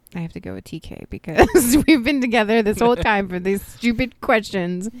I have to go with TK because we've been together this whole time for these stupid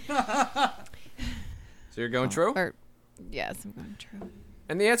questions. So you're going true? Yes, I'm going true.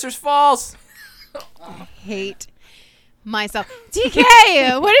 And the answer's false. I hate myself.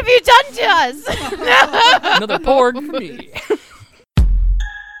 TK, what have you done to us? Another porg for me.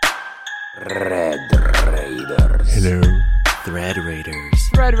 Red Raiders. Hello. Thread Raiders.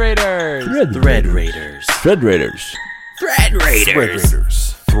 Thread Raiders. Thread Raiders. Thread Raiders. Thread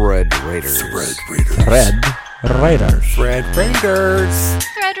Raiders. Thread Raiders. Thread Raiders. Thread Raiders. Thread Raiders. Thread Raiders.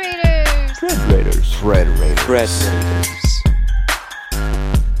 Thread Raiders. Thread Raiders. Thread Raiders.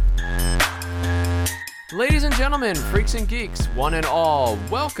 Ladies and gentlemen, freaks and geeks, one and all,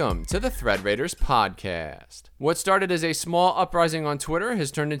 welcome to the Thread Raiders podcast. What started as a small uprising on Twitter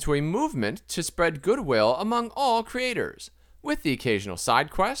has turned into a movement to spread goodwill among all creators, with the occasional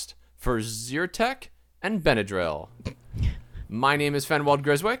side quest for Zyrtec and Benadryl. My name is Fenwald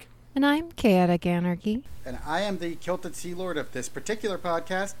Griswick. And I'm Chaotic Anarchy. And I am the Kilted Sea Lord of this particular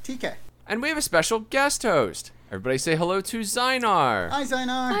podcast, TK. And we have a special guest host. Everybody say hello to Zynar. Hi,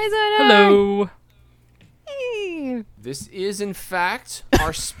 Zynar. Hi, Zona. Hello. Hey. This is, in fact,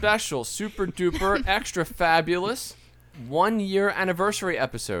 our special, super duper, extra fabulous 1 year anniversary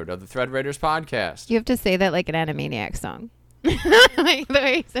episode of the Thread Raiders podcast. You have to say that like an Animaniac song. Like the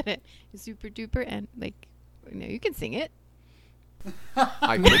way you said it. Super duper and like, no, you can sing it.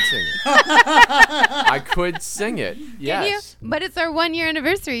 I could sing it. I could sing it. Yes. Can you? But it's our 1 year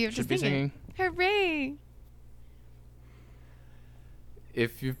anniversary. You have Should to be sing singing. it. Hooray.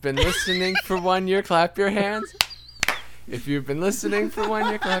 If you've been listening for 1 year, clap your hands. If you've been listening for 1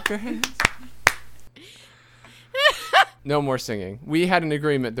 year, clap your hands. No more singing. We had an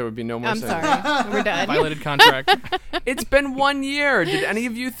agreement there would be no more I'm singing. sorry. We're done. Violated contract. It's been 1 year. Did any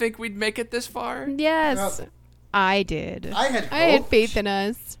of you think we'd make it this far? Yes. Well, I did. I had had hoped. faith in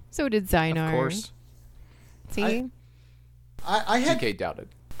us. So did Zynar. Of course. See? I had. TK doubted.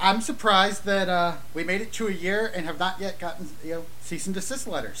 I'm surprised that we made it to a year and have not yet gotten cease and desist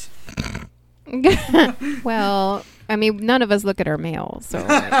letters. Well, I mean, none of us look at our mail, so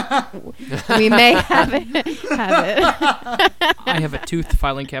we may have it. I have a tooth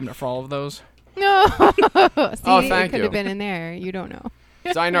filing cabinet for all of those. No. See, Oh, thank it could you. have been in there. You don't know.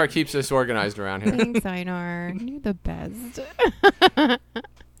 Zynar keeps us organized around here. Thanks, Einar. You're the best.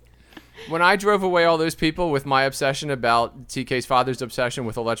 When I drove away all those people with my obsession about TK's father's obsession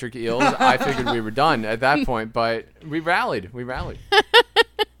with electric eels, I figured we were done at that point, but we rallied.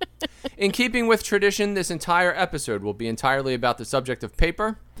 In keeping with tradition, this entire episode will be entirely about the subject of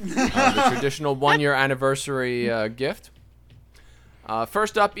paper, the traditional 1 year anniversary gift.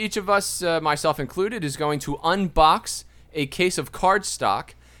 First up, each of us, myself included, is going to unbox a case of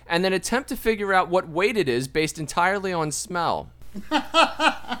cardstock and then attempt to figure out what weight it is based entirely on smell.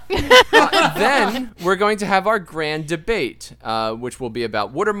 Then we're going to have our grand debate, which will be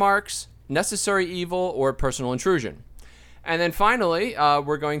about watermarks, necessary evil, or personal intrusion. And then finally,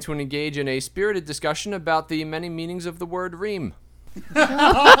 we're going to engage in a spirited discussion about the many meanings of the word ream.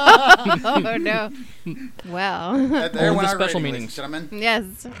 Oh, no. Well, There All went the our special rating, meanings. ladies and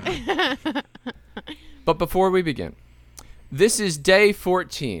gentlemen. yes. But before we begin, this is day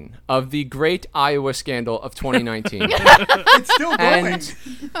 14 of the great Iowa scandal of 2019. It's still going. And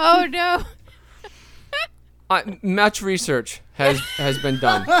Oh, no. much research has been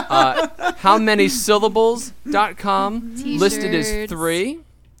done. HowManySyllables.com listed as T-shirts. 3,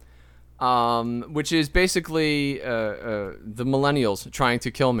 which is basically the millennials trying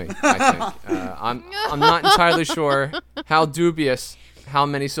to kill me, I think. I'm not entirely sure how dubious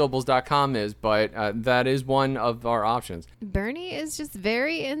HowManySyllables.com is, but that is one of our options. Bernie is just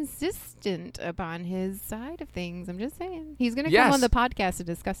very insistent upon his side of things. I'm just saying. He's going to Yes. come on the podcast to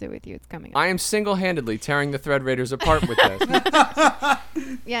discuss it with you. It's coming up. I am single-handedly tearing the Thread Raiders apart with this.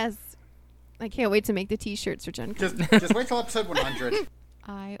 Yes. I can't wait to make the T-shirts for Gen Con. Just wait till episode 100.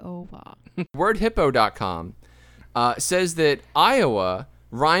 Iowa. WordHippo.com says that Iowa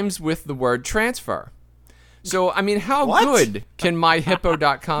rhymes with the word transfer. So, I mean, how What? good can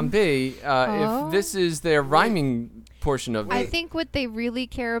myhippo.com be Oh. if this is their rhyming portion of I it? think what they really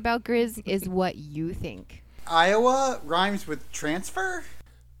care about, Grizz, is what you think. Iowa rhymes with transfer?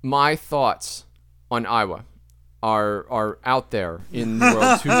 My thoughts on Iowa are out there in the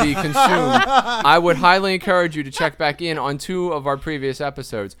world to be consumed. I would highly encourage you to check back in on 2 of our previous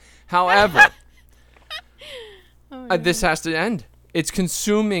episodes. However, this has to end. It's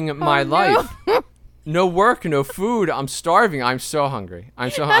consuming my life. No work, no food. I'm starving. I'm so hungry.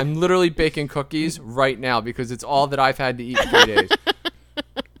 I'm literally baking cookies right now because it's all that I've had to eat in 3 days.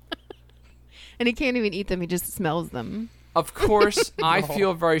 And he can't even eat them. He just smells them. Of course, I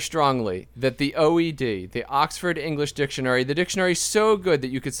feel very strongly that the OED, the Oxford English Dictionary, the dictionary so good that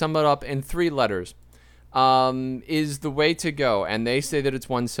you could sum it up in 3 letters, is the way to go. And they say that it's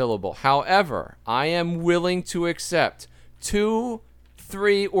 1 syllable. However, I am willing to accept 2,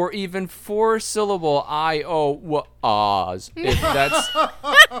 3, or even 4 syllable I-O-W-Ahs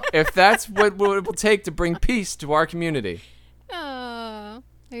if that's what it will take to bring peace to our community. Oh,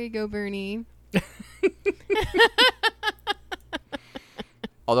 there you go, Bernie.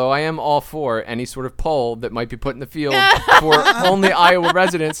 Although I am all for any sort of poll that might be put in the field for only Iowa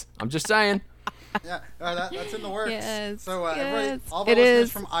residents. I'm just saying. Yeah, that's in the works. Yes, So yes, everybody, all the it listeners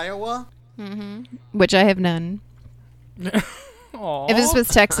is. from Iowa. Which I have none. Aw. If this was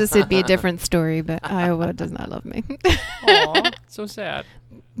Texas, it'd be a different story, but Iowa does not love me. Aw, so sad.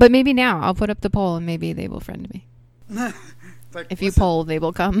 But maybe now I'll put up the poll and maybe they will friend me. It's like, If you listen, poll, they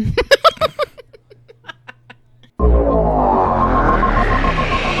will come.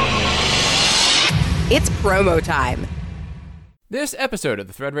 It's promo time. This episode of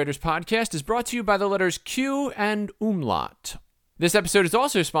the Thread Raiders podcast is brought to you by the letters Q and umlaut. This episode is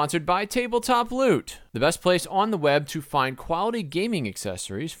also sponsored by Tabletop Loot, the best place on the web to find quality gaming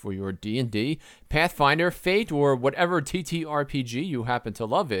accessories for your D&D, Pathfinder, Fate, or whatever TTRPG you happen to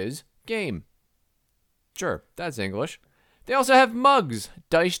love is game. Sure, that's English. They also have mugs,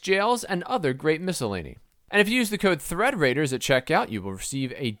 dice jails, and other great miscellany. And if you use the code ThreadRaiders at checkout, you will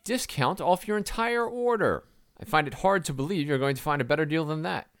receive a discount off your entire order. I find it hard to believe you're going to find a better deal than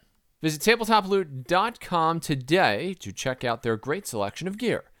that. Visit tabletoploot.com today to check out their great selection of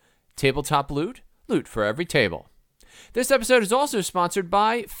gear. Tabletop Loot, loot for every table. This episode is also sponsored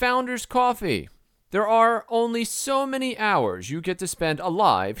by Founders Coffee. There are only so many hours you get to spend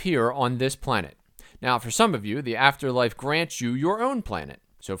alive here on this planet. Now, for some of you, the afterlife grants you your own planet.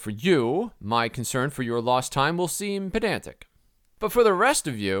 So for you, my concern for your lost time will seem pedantic. But for the rest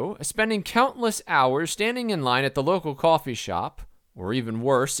of you, spending countless hours standing in line at the local coffee shop, or even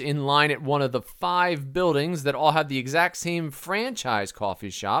worse, in line at one of the 5 buildings that all have the exact same franchise coffee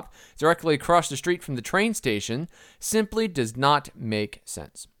shop directly across the street from the train station, simply does not make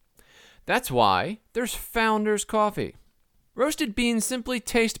sense. That's why there's Founders Coffee. Roasted beans simply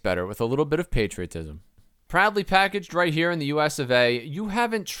taste better with a little bit of patriotism. Proudly packaged right here in the US of A, you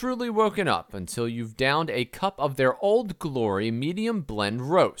haven't truly woken up until you've downed a cup of their Old Glory medium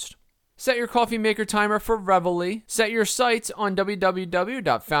blend roast. Set your coffee maker timer for Reveille, set your sights on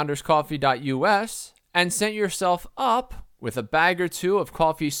www.founderscoffee.us, and set yourself up with a bag or 2 of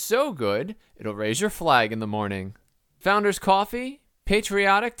coffee so good, it'll raise your flag in the morning. Founders Coffee,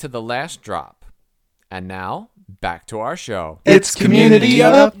 patriotic to the last drop. And now, back to our show. It's community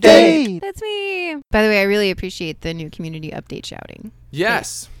update. That's me. By the way, I really appreciate the new community update shouting.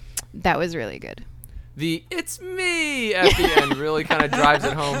 Yes. That was really good. The "it's me" at the end really kind of drives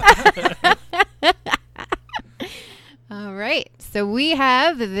it home. All right. So we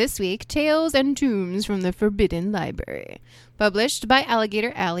have this week Tales and Tombs from the Forbidden Library, published by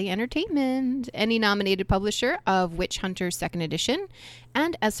Alligator Alley Entertainment, any nominated publisher of Witch Hunter 2nd Edition,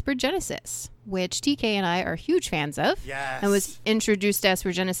 and Esper Genesis, which TK and I are huge fans of. Yes. And was introduced to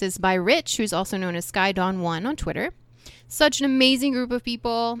Esper Genesis by Rich, who's also known as SkyDawn1 on Twitter. Such an amazing group of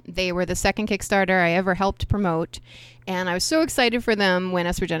people. They were the second Kickstarter I ever helped promote, and I was so excited for them when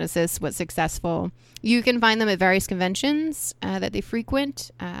Esper Genesis was successful. You can find them at various conventions that they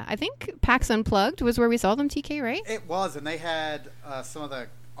frequent. I think PAX Unplugged was where we saw them, TK, right? It was, and they had some of the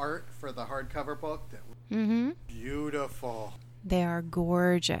art for the hardcover book that was beautiful. They are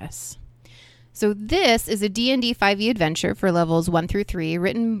gorgeous. So this is a D&D 5e adventure for levels 1 through 3,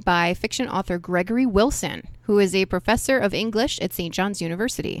 written by fiction author Gregory Wilson, who is a professor of English at St. John's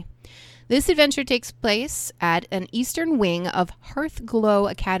University. This adventure takes place at an eastern wing of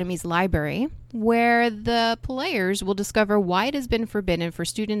Hearthglow Academy's library, where the players will discover why it has been forbidden for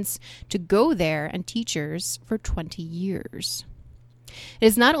students to go there and teachers for 20 years. It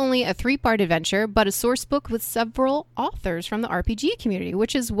is not only a 3-part adventure, but a source book with several authors from the RPG community,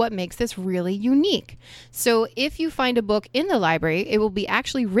 which is what makes this really unique. So if you find a book in the library, it will be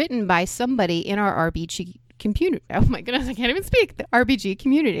actually written by somebody in our RPG community. Oh my goodness, I can't even speak. The RPG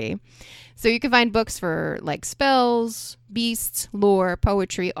community. So you can find books for like spells, beasts, lore,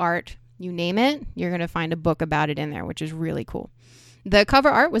 poetry, art, you name it. You're going to find a book about it in there, which is really cool. The cover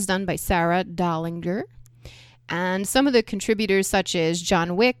art was done by Sarah Dollinger. And some of the contributors, such as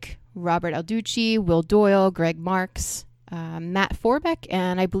John Wick, Robert Alducci, Will Doyle, Greg Marks, Matt Forbeck,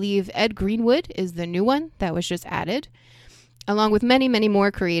 and I believe Ed Greenwood is the new one that was just added, along with many, many more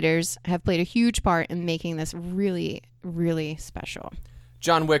creators, have played a huge part in making this really, really special.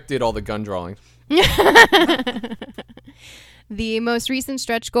 John Wick did all the gun drawing. The most recent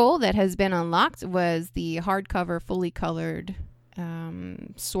stretch goal that has been unlocked was the hardcover, fully colored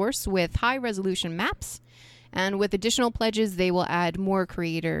source with high-resolution maps. And with additional pledges, they will add more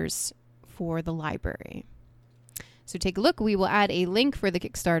creators for the library. So take a look. We will add a link for the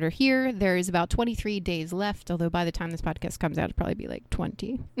Kickstarter here. There is about 23 days left, although by the time this podcast comes out, it'll probably be like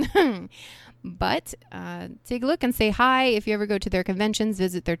 20. But take a look and say hi. If you ever go to their conventions,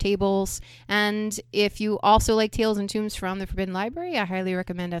 visit their tables. And if you also like Tales and Tombs from the Forbidden Library, I highly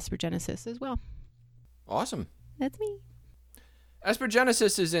recommend Esper Genesis as well. Awesome. That's me. Esper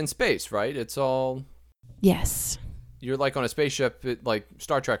Genesis is in space, right? It's all... Yes. You're like on a spaceship, like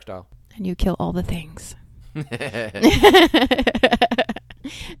Star Trek style. And you kill all the things.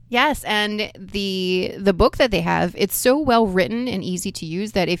 Yes, and the book that they have, it's so well written and easy to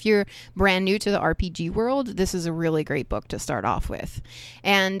use that if you're brand new to the RPG world, this is a really great book to start off with.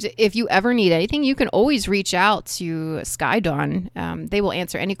 And if you ever need anything, you can always reach out to Skydawn. They will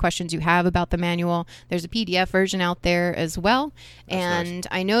answer any questions you have about the manual. There's a PDF version out there as well. That's and nice.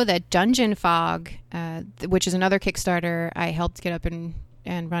 I know that Dungeon Fog, which is another Kickstarter I helped get up and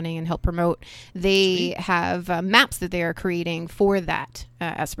running and help promote, they have maps that they are creating for that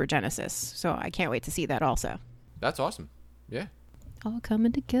Esper Genesis. So I can't wait to see that also. That's awesome. Yeah. All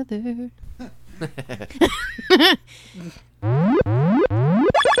coming together.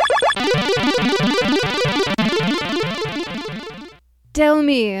 Tell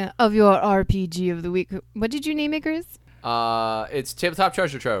me of your RPG of the week. What did you name it, Chris? It's Tabletop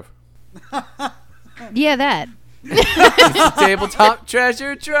Treasure Trove. Yeah, that. Tabletop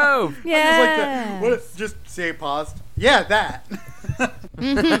Treasure Trove. Yeah. I just like that. What if, just say paused. Yeah, that.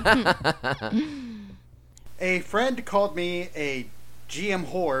 A friend called me a GM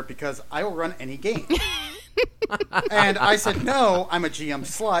whore because I will run any game. And I said, no, I'm a GM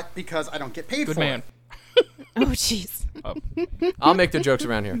slut because I don't get paid Good for man. it. Oh, jeez. I'll make the jokes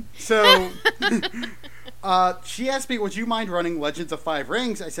around here. So she asked me, would you mind running Legends of Five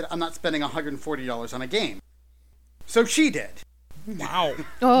Rings? I said, I'm not spending $140 on a game. So she did. Wow.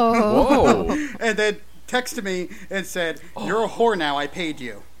 Oh. Whoa. And then texted me and said, you're a whore now, I paid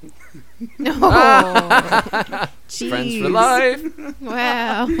you. No. Jeez. Friends for life.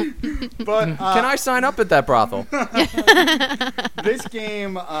 Wow. But Can I sign up at that brothel? this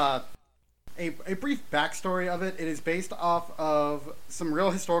game, a brief backstory of it, it is based off of some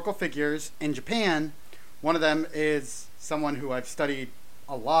real historical figures in Japan. One of them is someone who I've studied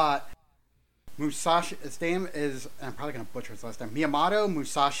a lot. Musashi, his name is, I'm probably going to butcher his last name, Miyamoto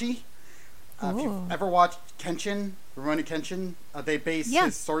Musashi. If you've ever watched Kenshin, Rurouni Kenshin, they base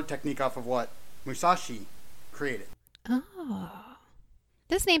his sword technique off of what Musashi created. Oh.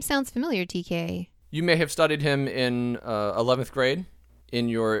 This name sounds familiar, TK. You may have studied him in 11th grade in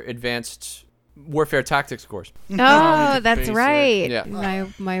your advanced warfare tactics course. Oh, that's Basic. right. Yeah.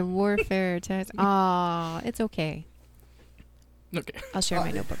 My warfare test. Oh, it's okay. Okay. I'll share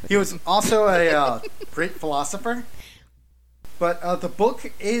my notebook with He you. was also a great philosopher. But the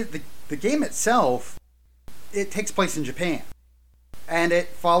book is the game itself. It takes place in Japan, and it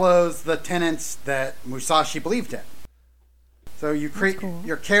follows the tenets that Musashi believed in. So you create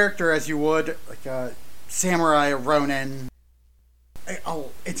your character as you would like a samurai, a ronin.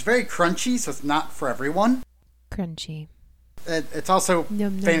 It's very crunchy, so it's not for everyone. Crunchy. It's also Yum,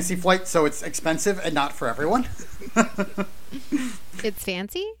 yum. Fantasy Flight, so it's expensive and not for everyone. It's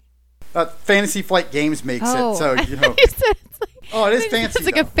fancy? Fantasy Flight Games makes Oh. it, so you know. It's like, Oh, it is fancy. it's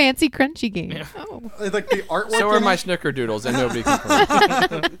like a though. fancy crunchy game. Yeah. Oh. Like the artwork. So are in my it, snickerdoodles, and nobody can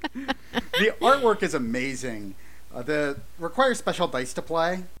complain. the artwork is amazing. The requires special dice to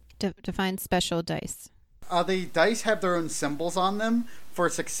play. Define special dice. The dice have their own symbols on them for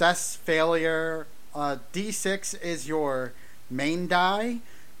success, failure. D6 is your main die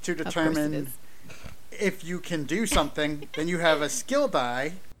to course it determine is. if you can do something. Then you have a skill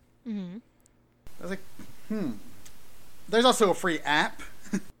die. Mm-hmm. I was like, There's also a free app.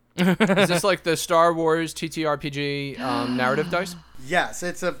 Is this like the Star Wars TTRPG narrative dice? Yes,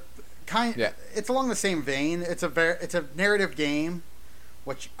 it's a kind. Yeah. It's along the same vein. It's a narrative game,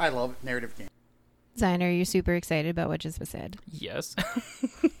 which I love narrative games. Zion, are you super excited about what just was said? Yes.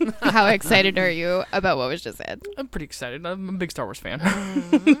 How excited are you about what was just said? I'm pretty excited. I'm a big Star Wars fan.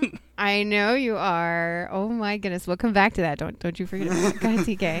 I know you are. Oh my goodness. We'll come back to that. Don't you forget about it. Go ahead,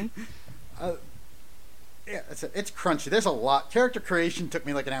 TK. Yeah, it's crunchy. There's a lot. Character creation took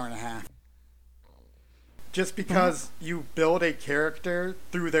me like an hour and a half. Just because you build a character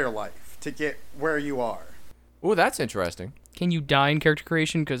through their life to get where you are. Oh, that's interesting. Can you die in character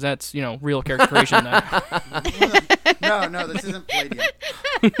creation? Because that's, real character creation. Then. No, this isn't Palladium.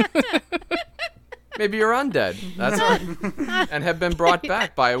 Maybe you're undead. That's right. And have been brought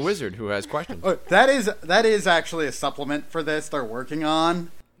back by a wizard who has questions. Oh, that is actually a supplement for this they're working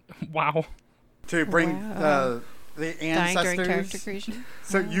on Wow. to bring the Dying during character ancestors. creation.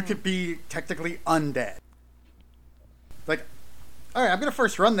 So you could be technically undead. Like, all right, I'm gonna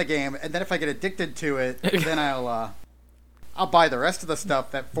first run the game, and then if I get addicted to it, then I'll buy the rest of the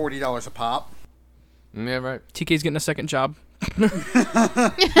stuff at $40 a pop. Yeah, right. TK's getting a second job.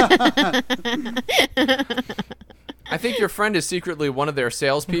 I think your friend is secretly one of their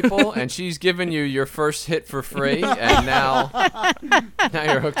salespeople, and she's given you your first hit for free, and now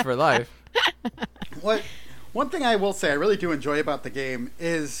you're hooked for life. One thing I will say I really do enjoy about the game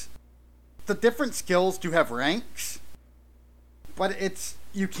is the different skills do have ranks, but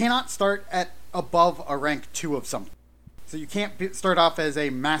you cannot start at above a rank 2 of something. So you can't start off as a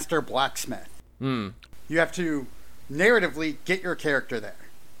master blacksmith. You have to narratively get your character there.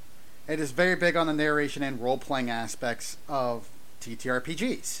 It is very big on the narration and role-playing aspects of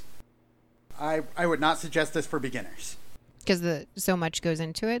TTRPGs. I would not suggest this for beginners. Because so much goes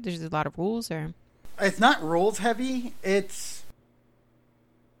into it. There's a lot of rules, or It's not rules heavy.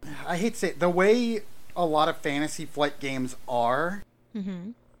 I hate to say it, the way a lot of Fantasy Flight games are,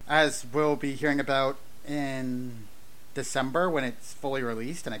 as we'll be hearing about in December when it's fully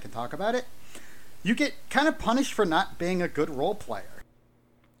released and I can talk about it, you get kind of punished for not being a good role player.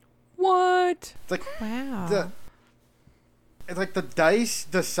 What? It's like wow. It's like the dice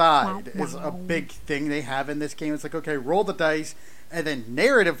decide is a big thing they have in this game. It's like, okay, roll the dice and then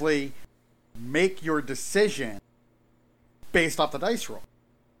narratively make your decision based off the dice roll.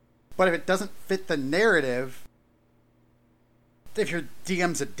 But if it doesn't fit the narrative, if your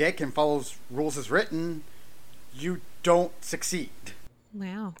DM's a dick and follows rules as written, you don't succeed.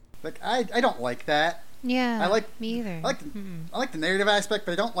 Wow. Like, I don't like that. Yeah. I like me either. I like the narrative aspect,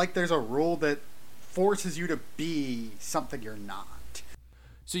 but I don't like there's a rule that forces you to be something you're not.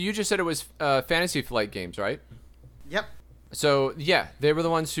 So you just said it was Fantasy Flight games, right? Yep. So, yeah, they were the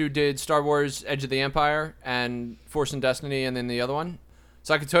ones who did Star Wars Edge of the Empire and Force and Destiny and then the other one.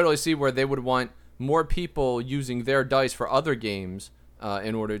 So I could totally see where they would want more people using their dice for other games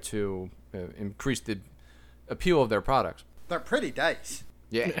in order to increase the appeal of their products. They're pretty dice.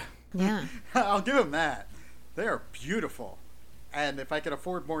 Yeah. Yeah. I'll give them that. They are beautiful. And if I could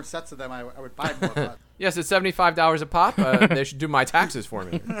afford more sets of them, I would buy more. But Yes, it's $75 a pop. They should do my taxes for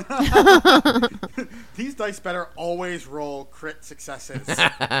me. these dice better always roll crit successes.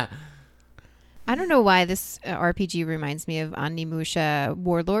 I don't know why this RPG reminds me of Onimusha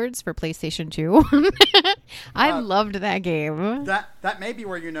Warlords for PlayStation 2. I loved that game. That may be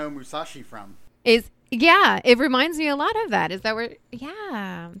where you know Musashi from. Yeah, it reminds me a lot of that. Is that where?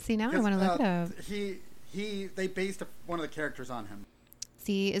 Yeah. See, now I want to look it up. They based one of the characters on him.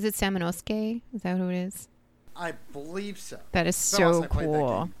 See, is it Samanosuke? Is that who it is? I believe so. That is When else so I played that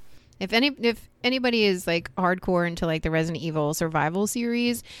cool. game. If anybody is like hardcore into like the Resident Evil survival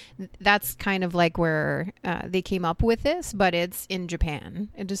series, that's kind of like where they came up with this, but it's in Japan.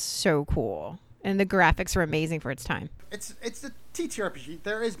 It is so cool, and the graphics are amazing for its time. It's the TTRPG.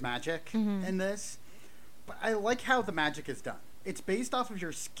 There is magic in this, but I like how the magic is done. It's based off of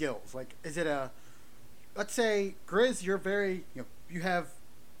your skills. Like, is it let's say, Grizz, you're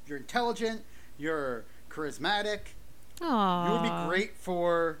intelligent, you're charismatic. Aww. You would be great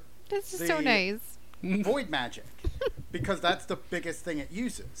for This is so nice. void magic, because that's the biggest thing it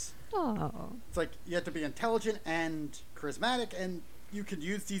uses. Oh. It's like you have to be intelligent and charismatic, and you can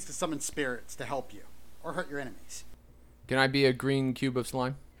use these to summon spirits to help you or hurt your enemies. Can I be a green cube of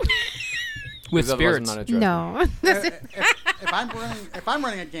slime? With 'Cause otherwise I'm spirits. not interested. No. If I'm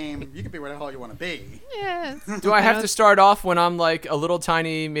running a game, you can be where the hell you want to be. Yes. Do I have to start off when I'm like a little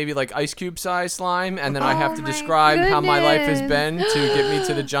tiny, maybe like ice cube size slime, and then I have to my describe how my life has been goodness. to get me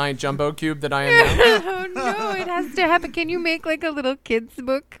to the giant jumbo cube that I am now? Oh no, it has to happen. Can you make like a little kids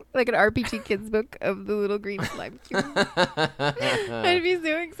book, like an RPG kids book of the little green slime cube? I'd be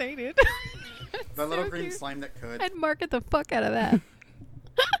so excited. The little So green cute. slime that could. I'd market the fuck out of that.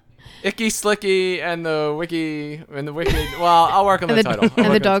 Icky, Slicky, and the wiki. Well, I'll work on the title. I'll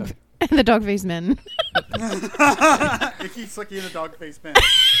and work the on dog and the Dogface men. Icky, Slicky, and the Dogface Man.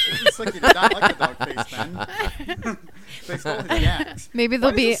 Icky, Slicky did not like the Dogface Man. They stole his yaks. Maybe Why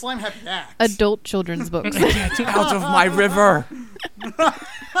there'll does be the slime have yaks? adult children's books. Get out of my river.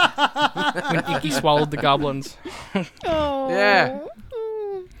 When Icky swallowed the goblins. Oh. Yeah.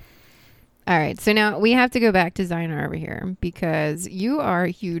 All right, so now we have to go back to Zynar over here because you are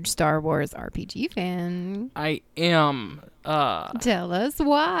a huge Star Wars RPG fan. I am. Tell us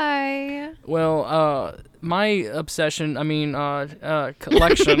why. Well, my obsession,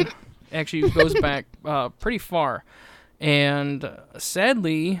 collection Actually, it goes back pretty far. And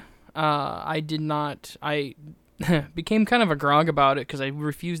sadly, I did not. I became kind of a grog about it because I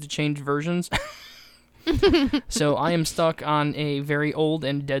refused to change versions. So I am stuck on a very old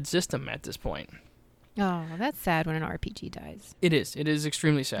and dead system at this point. Oh, that's sad when an RPG dies. It is. It is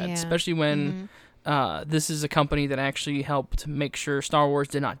extremely sad, especially when this is a company that actually helped make sure Star Wars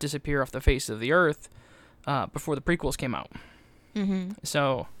did not disappear off the face of the earth before the prequels came out. Mm-hmm.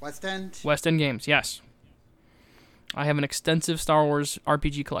 So West End Games, yes. I have an extensive Star Wars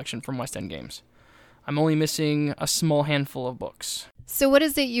RPG collection from West End Games. I'm only missing a small handful of books. So what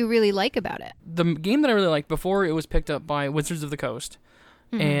is it you really like about it? The game that I really liked before it was picked up by Wizards of the Coast,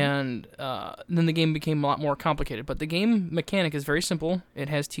 and then the game became a lot more complicated. But the game mechanic is very simple. It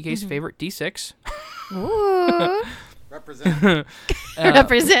has TK's favorite D6. Ooh. represent.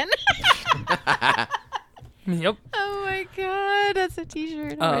 Represent. Yep. Oh my god, that's a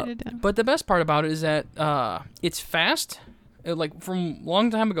t-shirt. I'll write it down. But the best part about it is that it's fast. Like from a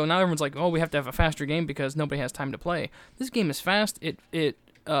long time ago, now everyone's like, oh, we have to have a faster game because nobody has time to play. This game is fast. It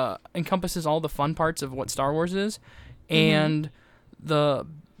encompasses all the fun parts of what Star Wars is. And the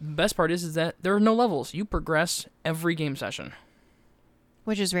best part is that there are no levels. You progress every game session.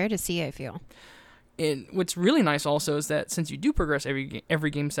 Which is rare to see, I feel. And what's really nice also is that since you do progress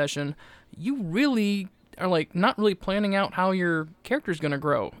every game session, you really are like not really planning out how your character's going to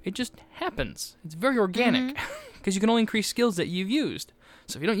grow. It just happens. It's very organic because you can only increase skills that you've used.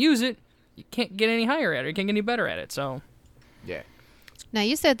 So if you don't use it, you can't get any higher at it. You can't get any better at it. So Yeah. Now,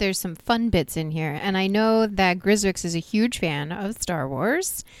 you said there's some fun bits in here, and I know that Grizzwix is a huge fan of Star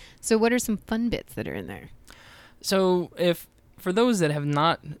Wars. So what are some fun bits that are in there? So for those that have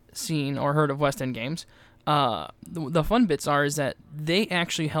not seen or heard of West End Games, the fun bits is that they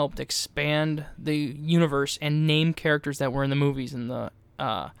actually helped expand the universe and name characters that were in the movies. In the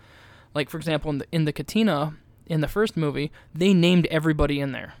like for example, in the Katina in the first movie, they named everybody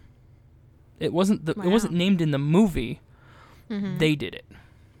in there. It wasn't it wasn't named in the movie. They did it.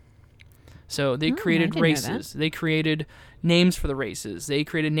 So they created races. They created names for the races. They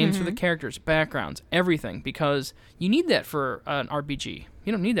created names for the characters, backgrounds, everything, because you need that for an RPG.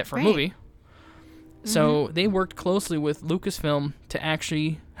 You don't need that for a movie. So they worked closely with Lucasfilm to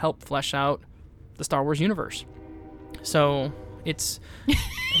actually help flesh out the Star Wars universe. So it's...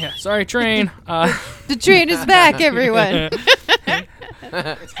 yeah, sorry, train. The train is back, everyone.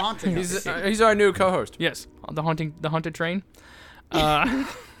 It's haunting. He's our new co-host. Yes, the haunted train.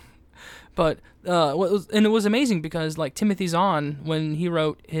 But it was amazing because like Timothy Zahn, when he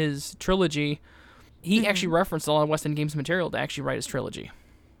wrote his trilogy, he actually referenced a lot of West End Games material to actually write his trilogy.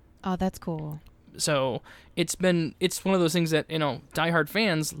 Oh, that's cool. So it's one of those things that, diehard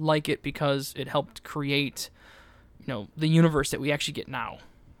fans like it because it helped create, the universe that we actually get now.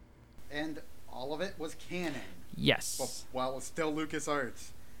 And all of it was canon. Yes. While it was still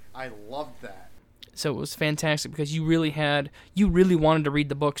LucasArts. I loved that. So it was fantastic because you really wanted to read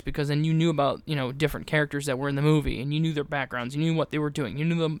the books because then you knew about, different characters that were in the movie and you knew their backgrounds, you knew what they were doing, you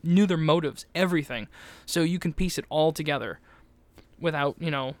knew their motives, everything. So you can piece it all together without,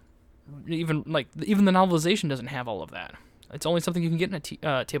 even the novelization doesn't have all of that. It's only something you can get in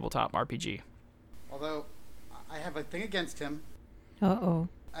a tabletop RPG. Although I have a thing against him. Uh-oh.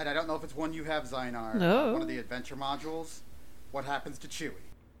 And I don't know if it's one you have, Zynar. No. One of the adventure modules. What happens to Chewie?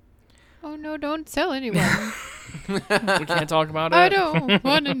 Oh, no, don't tell anyone. We can't talk about it. I don't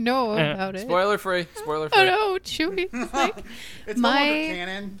want to know about it. Spoiler free. Oh, no, Chewie. It's no longer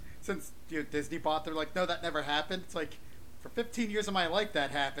canon since Disney bought. They're like, no, that never happened. It's like, for 15 years of my life,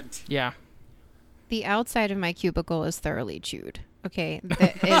 that happened. Yeah. The outside of my cubicle is thoroughly chewed. Okay,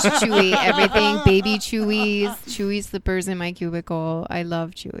 it's Chewy, everything, baby Chewy slippers in my cubicle. I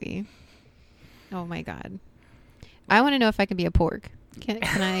love Chewy. Oh my god, I want to know if I can be a pork. Can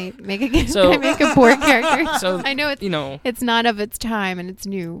I make a can I make a pork character? So I know it's it's not of its time and it's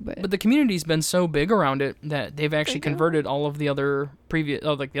new, but the community's been so big around it that they've actually converted all of the other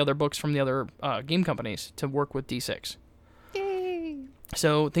the other books from the other game companies to work with D6. Yay!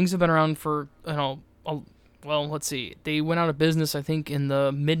 So things have been around for well, let's see. They went out of business, I think, in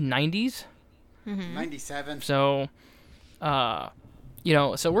the mid-90s. 97. So, so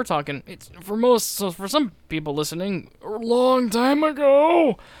we're talking, it's for some people listening, a long time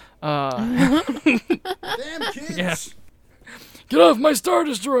ago. Damn kids! Yeah. Get off my Star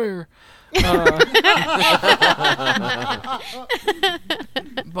Destroyer!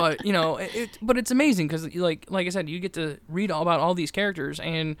 But but it's amazing because like I said, you get to read all about all these characters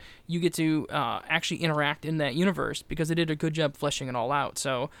and you get to actually interact in that universe because they did a good job fleshing it all out.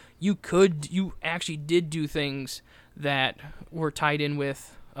 So you actually did do things that were tied in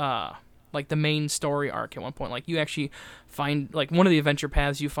with like the main story arc at one point. Like you actually find like one of the adventure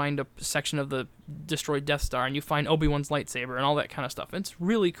paths, you find a section of the destroyed Death Star, and you find Obi-Wan's lightsaber and all that kind of stuff. It's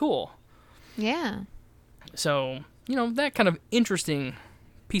really cool. Yeah. So that kind of interesting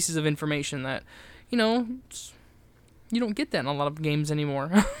pieces of information that you don't get that in a lot of games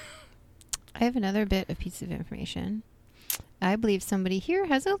anymore. I have another bit of piece of information. I believe somebody here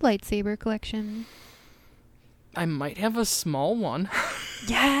has a lightsaber collection. I might have a small one.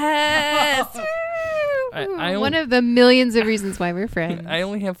 Yes! I One of the millions of reasons why we're friends. I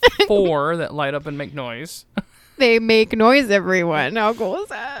only have 4 that light up and make noise. They make noise, everyone. How cool is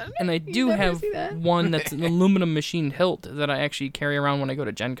that? And I do never have see that. one that's an aluminum machined hilt that I actually carry around when I go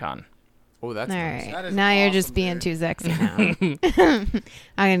to Gen Con. Oh, that's All nice. right. That is Now you're just awesome, being dude. too sexy now. I'm going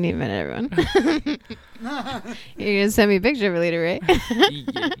to need a minute, everyone. You're going to send me a picture of it later, right?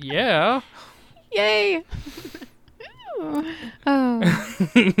 Yeah. Yay! Oh.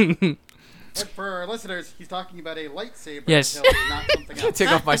 But for our listeners, he's talking about a lightsaber. Yes. hilt, not something else. Take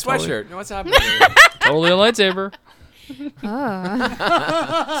off my sweatshirt. No, what's happening here? Totally a lightsaber.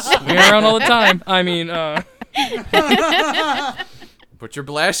 Oh. Swing around all the time. I mean, Put your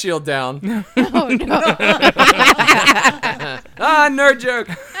blast shield down. Oh, no. Nerd joke.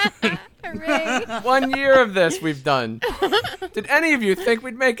 Hooray. 1 year of this we've done. Did any of you think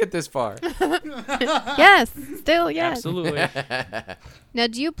we'd make it this far? Yes. Still, yes. absolutely. Now,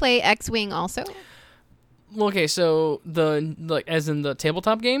 do you play X-Wing also? Well, okay, so as in the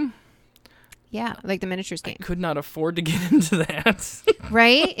tabletop game, Yeah, like the miniatures game. could not afford to get into that.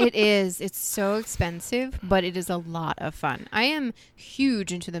 Right? It is. It's so expensive, but it is a lot of fun. I am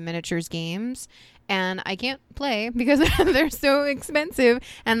huge into the miniatures games, and I can't play because they're so expensive.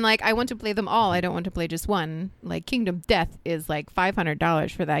 And like, I want to play them all. I don't want to play just one. Like Kingdom Death is like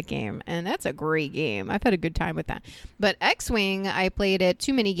 $500 for that game, and that's a great game. I've had a good time with that. But X-Wing, I played at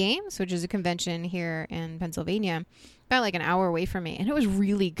Too Many Games, which is a convention here in Pennsylvania. About like an hour away from me, and it was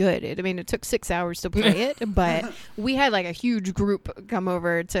really good. It took 6 hours to play it, but we had like a huge group come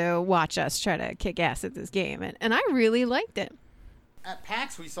over to watch us try to kick ass at this game, and I really liked it. At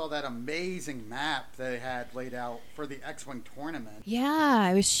PAX, we saw that amazing map they had laid out for the X-Wing tournament. Yeah,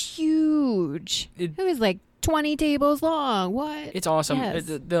 it was huge. It was like 20 tables long. What? It's awesome. Yes.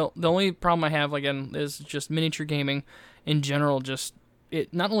 The only problem I have, again, is just miniature gaming in general. Just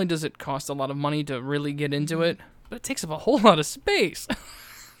it not only does it cost a lot of money to really get into it, but it takes up a whole lot of space.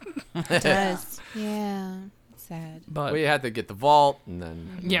 It does. Yeah. It's sad. But We had to get the vault, and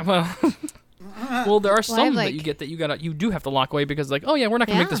then yeah, well, there are Well, I have, some that like- you get that you do have to lock away because like, oh yeah, we're not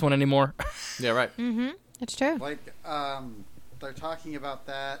gonna make Yeah. this one anymore. yeah, right. Mm-hmm. It's true. Like, they're talking about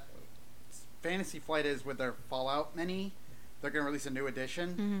that. Fantasy Flight is with their Fallout mini. They're going to release a new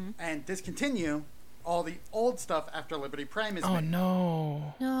edition and discontinue all the old stuff after Liberty Prime is Oh made.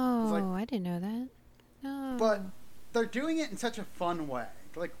 no. No, It's like- I didn't know that. No. But they're doing it in such a fun way.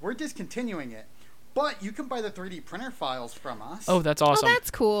 Like, we're discontinuing it, but you can buy the 3D printer files from us. Oh, that's Oh, awesome.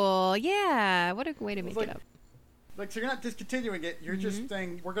 that's cool. Yeah. What a way to make like- it up. Like, so you're not discontinuing it. You're just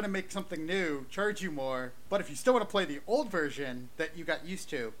saying, we're going to make something new, charge you more. But if you still want to play the old version that you got used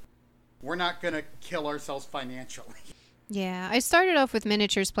to, we're not going to kill ourselves financially. Yeah, I started off with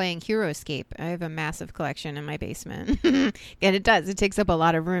miniatures playing Heroescape. I have a massive collection in my basement. And it does. It takes up a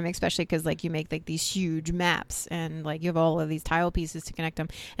lot of room, especially because like you make like these huge maps and like you have all of these tile pieces to connect them.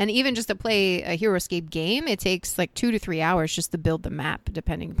 And even just to play a Heroescape game, it takes like 2 to 3 hours just to build the map,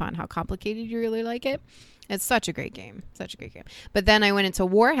 depending upon how complicated you really like it. It's such a great game. Such a great game. But then I went into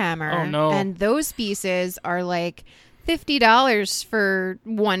Warhammer. Oh, no. And those pieces are like $50 for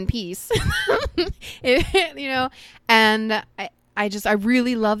one piece. And I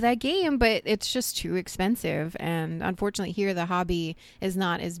really love that game, but it's just too expensive. And unfortunately here the hobby is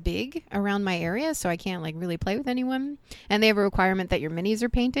not as big around my area, so I can't like really play with anyone. And they have a requirement that your minis are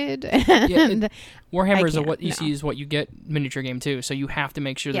painted. And Warhammer I is a can't, what no. is what you get miniature game too, so you have to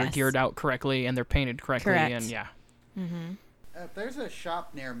make sure they're Yes. geared out correctly and they're painted correctly. Correct. And yeah, There's a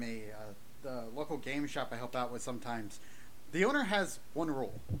shop near me, the local game shop I help out with sometimes. The owner has one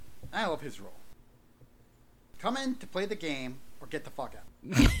rule. I love his rule. Come in to play the game or get the fuck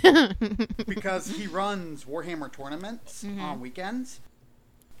out. Because he runs Warhammer tournaments on weekends.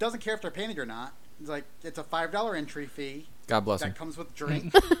 Doesn't care if they're painted or not. It's like, it's a $5 entry fee. God bless him. That comes with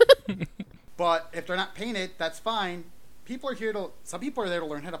drink. But if they're not painted, that's fine. Some people are there to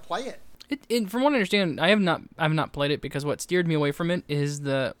learn how to play it. From what I understand, I've not played it because what steered me away from it is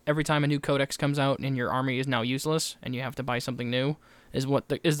every time a new codex comes out and your army is now useless and you have to buy something new is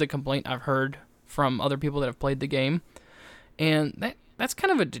the complaint I've heard from other people that have played the game, and that's kind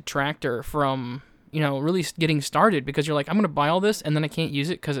of a detractor from really getting started because you're like, I'm going to buy all this and then I can't use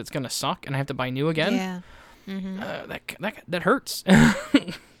it because it's going to suck and I have to buy new again. Yeah. Mm-hmm. That hurts.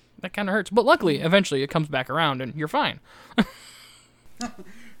 That kind of hurts. But luckily, eventually it comes back around and you're fine.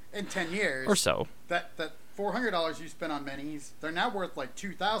 In 10 years. Or so. That $400 you spent on minis, they're now worth like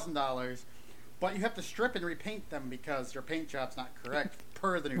 $2,000, but you have to strip and repaint them because your paint job's not correct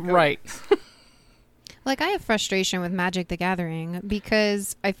per the new code. Right. Like, I have frustration with Magic the Gathering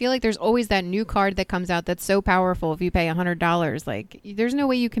because I feel like there's always that new card that comes out that's so powerful if you pay $100. Like, there's no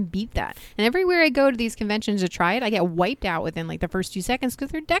way you can beat that. And everywhere I go to these conventions to try it, I get wiped out within, like, the first 2 seconds because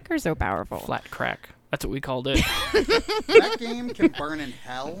their deck are so powerful. Flat crack. That's what we called it. That game can burn in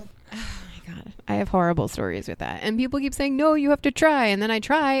hell. God, I have horrible stories with that. And people keep saying, no, you have to try. And then I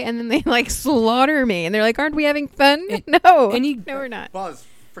try, and then they, like, slaughter me. And they're like, aren't we having fun? No. No, we're not. Buzz,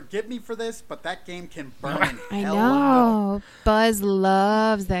 forgive me for this, but that game can burn in I hell. know. Buzz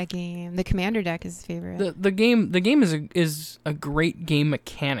loves that game. The Commander deck is his favorite. The game is a great game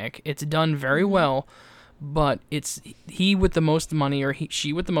mechanic. It's done very well, but it's he with the most money or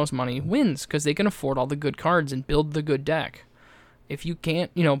she with the most money wins because they can afford all the good cards and build the good deck. If you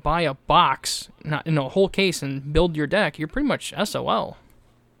can't, buy a box, not in a whole case, and build your deck, you're pretty much SOL.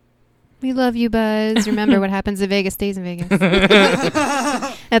 We love you, Buzz. Remember, what happens in Vegas stays in Vegas.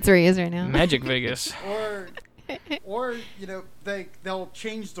 That's where he is right now. Magic Vegas. Or they'll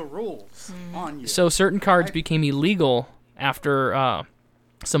change the rules on you. So certain cards became illegal after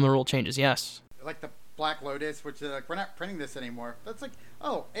some of the rule changes. Yes. Like the Black Lotus, which is like, we're not printing this anymore. That's like,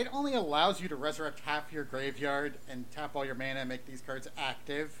 it only allows you to resurrect half your graveyard and tap all your mana and make these cards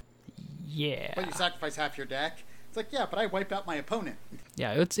active. Yeah. But you sacrifice half your deck. It's like, yeah, but I wiped out my opponent.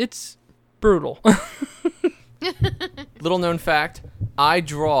 Yeah, it's brutal. Little known fact, I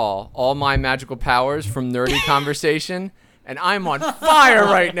draw all my magical powers from nerdy conversation, and I'm on fire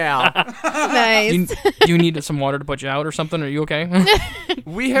right now. Nice. Do you need some water to put you out or something? Are you okay?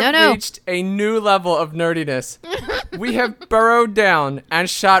 We have reached a new level of nerdiness. We have burrowed down and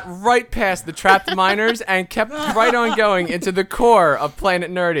shot right past the trapped miners and kept right on going into the core of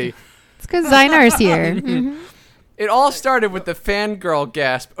Planet Nerdy. It's because Zynar's here. Mm-hmm. It all started with the fangirl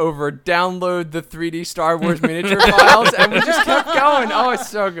gasp over download the 3D Star Wars miniature files, and we just kept going. Oh, it's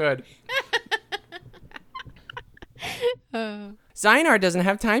so good. Zynar doesn't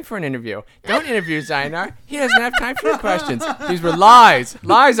have time for an interview. Don't interview Zynar. He doesn't have time for your questions. These were lies.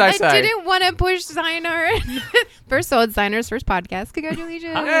 Lies, I say. I didn't want to push Zynar. First of all, it's Zynar's first podcast.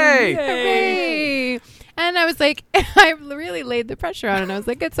 Congratulations. Hey. Hooray. And I was like, I really laid the pressure on, and I was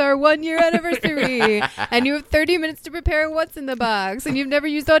like, it's our 1-year anniversary, and you have 30 minutes to prepare what's in the box, and you've never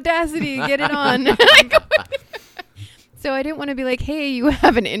used Audacity. Get it on. So I didn't want to be like, hey, you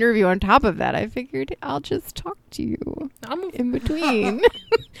have an interview on top of that. I figured I'll just talk to you in between,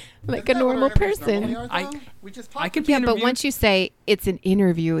 like a normal person. I could be but once you say it's an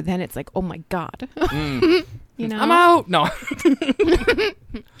interview, then it's like, oh my God. I'm out. No.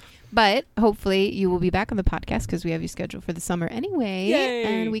 But hopefully you will be back on the podcast because we have you scheduled for the summer anyway. Yay.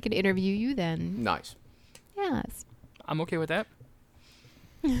 And we can interview you then. Nice. Yes. I'm okay with that.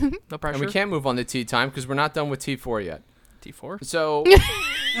 No pressure. And we can't move on to Tea Time because we're not done with T4 yet. T4? So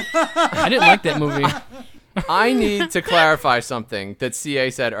I didn't like that movie. I need to clarify something that CA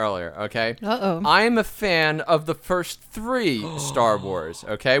said earlier, okay? Uh-oh. I am a fan of the first 3 Star Wars,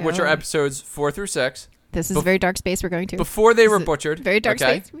 okay? Which are episodes 4 through 6. This is a very dark space we're going to. Before they were butchered. Very dark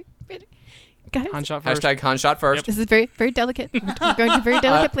okay? space. Guys, Han shot first. Hashtag Han shot first. this is very, very delicate. We're going to very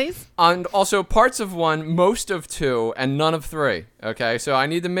delicate place. And also parts of 1, most of 2, and none of 3. Okay, so I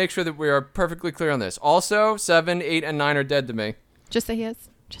need to make sure that we are perfectly clear on this. Also, 7, 8, and 9 are dead to me. Just say yes.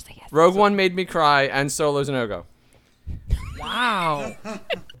 Just say yes. Rogue One made me cry, and Solo's a no-go. Wow.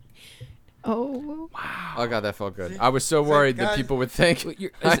 Oh. Wow. Oh, God, that felt good. I was so worried that people would think Is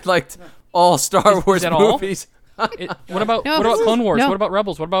I it- liked all Star Wars that all? movies. What about No, Clone Wars? no. What about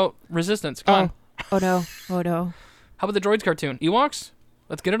Rebels? What about Resistance? Come on. Oh no. Oh no. How about the Droids cartoon? Ewoks?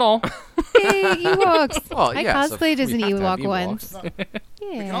 Let's get it all. Hey, Ewoks. Well, I yes, cosplayed as we an have to have Ewok once. We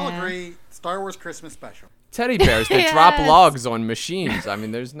can all agree, Star Wars Christmas special. Teddy bears that drop logs on machines. I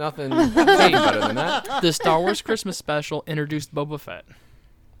mean, there's nothing better than that. The Star Wars Christmas special introduced Boba Fett.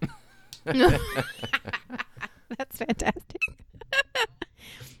 That's fantastic.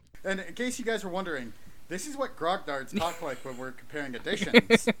 And in case you guys were wondering, this is what grognards talk like when we're comparing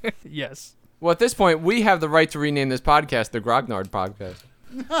editions. Yes. Well, at this point, we have the right to rename this podcast the Grognard Podcast.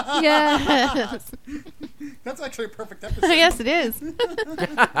 Yes. That's actually a perfect episode. Yes, it is.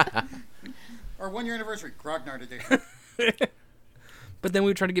 Our 1-year anniversary, grognard edition. But then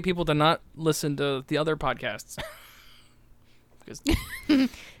we try to get people to not listen to the other podcasts. 'cause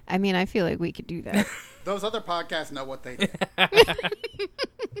I mean, I feel like we could do that. Those other podcasts know what they did.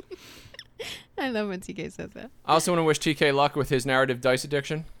 I love when TK says that. I also want to wish TK luck with his narrative dice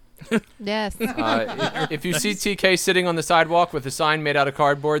addiction. Yes. If you see TK sitting on the sidewalk with a sign made out of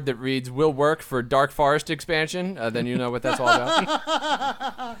cardboard that reads "Will work for Dark Forest expansion," then you know what that's all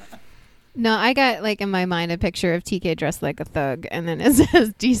about. No, I got like in my mind a picture of TK dressed like a thug, and then it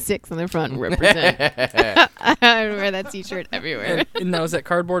says D6 on the front, represent. I wear that T-shirt everywhere. and now is that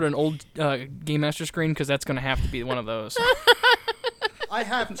cardboard an old Game Master screen? Because that's going to have to be one of those. I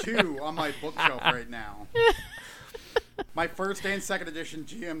have 2 on my bookshelf right now. My first and second edition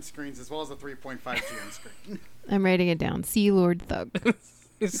GM screens, as well as a 3.5 GM screen. I'm writing it down. Sea Lord Thug.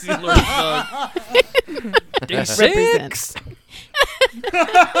 D6.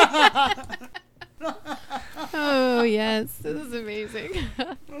 Oh, yes. This is amazing.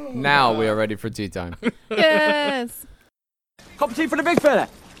 Now we are ready for tea time. Yes. Cup of tea for the big fella.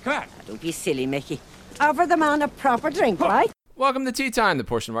 Come on. Don't be silly, Mickey. Offer the man a proper drink, right? Welcome to Tea Time, the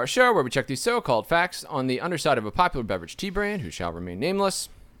portion of our show where we check these so-called facts on the underside of a popular beverage tea brand who shall remain nameless.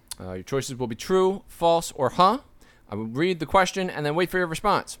 Your choices will be true, false, or huh. I will read the question and then wait for your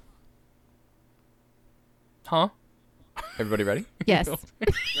response. Huh? Everybody ready? Yes. Ready.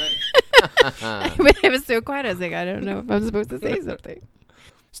 It was so quiet. I was like, I don't know if I'm supposed to say something.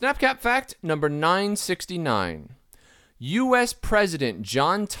 Snapcap fact number 969. U.S. President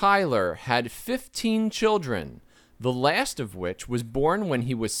John Tyler had 15 children, the last of which was born when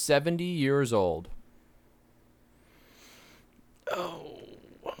he was 70 years old.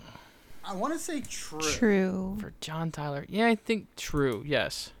 I want to say true. True. For John Tyler. Yeah, I think true.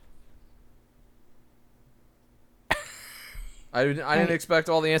 Yes. I didn't expect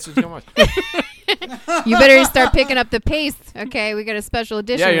all the answers to come on. You better start picking up the pace. Okay, we got a special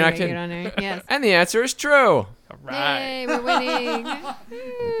edition. Yeah, you're not we kidding. gotta get on there. Yes. And the answer is true. All right. Yay, we're winning.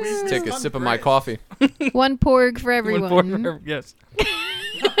 Let's take a done sip of my great. coffee. One porg for everyone. Yes.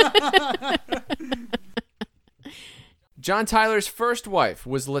 John Tyler's first wife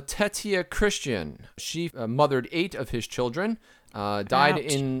was Letitia Christian. She mothered 8 of his children, died Ouch.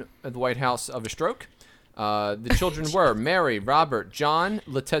 in the White House of a stroke. The children were Mary, Robert, John,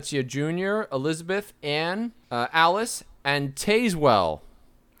 Letitia Jr., Elizabeth, Anne, Alice, and Tazewell.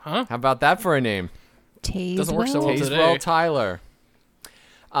 Huh? How about that for a name? Doesn't work so well today. Tazewell Tyler.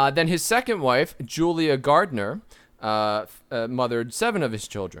 Then his second wife, Julia Gardner, mothered 7 of his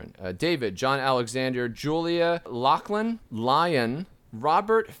children. David, John Alexander, Julia Lachlan, Lyon,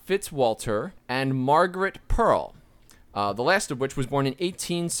 Robert Fitzwalter, and Margaret Pearl. The last of which was born in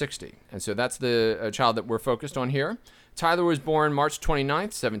 1860. And so that's the child that we're focused on here. Tyler was born March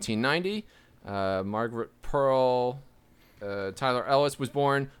 29th, 1790. Margaret Pearl, Tyler Ellis was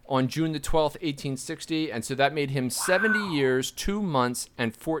born on June the 12th, 1860. And so that made him 70 years, 2 months,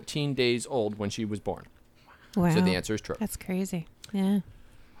 and 14 days old when she was born. Wow. So the answer is true. That's crazy. Yeah.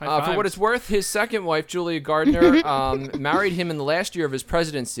 For what it's worth, his second wife, Julia Gardner, married him in the last year of his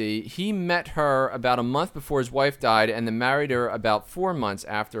presidency. He met her about a month before his wife died, and then married her about 4 months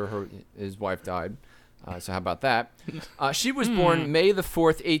after his wife died. So how about that? She was born May the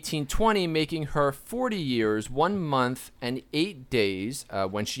 4th, 1820, making her 40 years, 1 month, and 8 days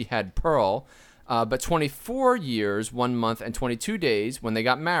when she had Pearl, but 24 years, 1 month, and 22 days when they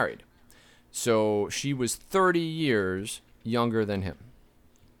got married. So she was 30 years younger than him.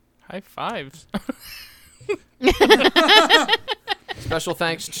 High fives. Special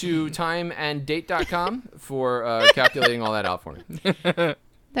thanks to timeanddate.com for calculating all that out for me. That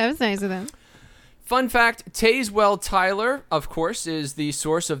was nice of them. Fun fact, Tazewell Tyler, of course, is the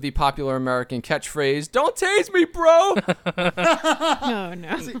source of the popular American catchphrase, "Don't tase me, bro!" No,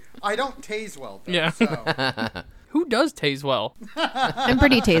 no. See, I don't tase well, though, Yeah. so. Who does tase well? I'm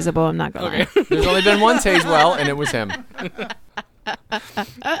pretty taseable, I'm not going to lie. There's only been one Tazewell, and it was him.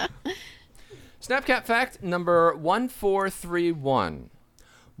 Snapcat fact number 1431.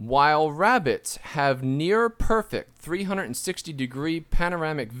 While rabbits have near perfect 360-degree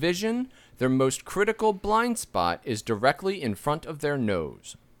panoramic vision, their most critical blind spot is directly in front of their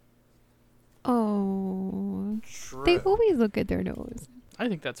nose. Oh. True. They always look at their nose. I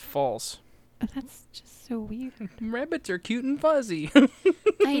think that's false. That's just so weird. Rabbits are cute and fuzzy.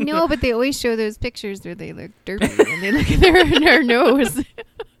 I know, but they always show those pictures where they look derpy and they look at their nose.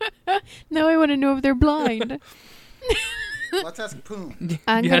 Now I want to know if they're blind. Let's ask Poon.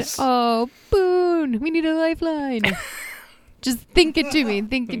 Yes. Oh, Boone, we need a lifeline. Just think it to me.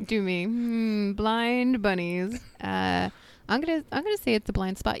 Blind bunnies. I'm gonna say it's a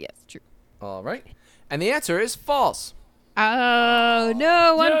blind spot. Yes, true. All right. And the answer is false. Oh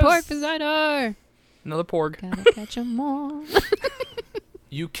no, one Yes. point for Zadar. Another porg. Gotta catch 'em all.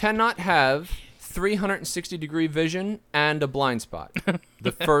 You cannot have 360-degree vision and a blind spot.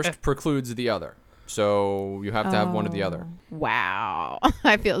 The first precludes the other. So you have to have one or the other. Wow.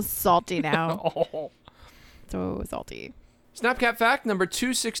 I feel salty now. Oh. So salty. Snapcap fact number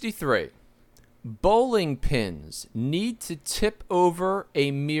 263. Bowling pins need to tip over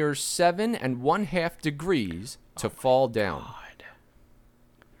a mere 7 1/2 degrees to fall down. God.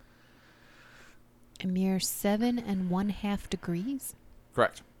 A mere 7 1/2 degrees?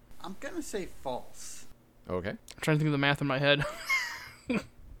 Correct. I'm gonna say false. Okay. I'm trying to think of the math in my head.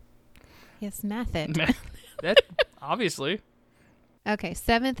 Yes, math it. That obviously. Okay,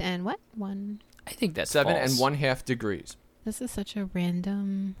 7th and what? 1. I think that's 7 false. 1/2 degrees. This is such a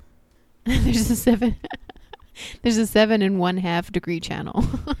random. There's a 7. There's a 7 1/2 degree channel.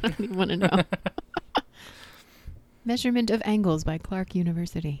 I don't even want to know. Measurement of Angles by Clark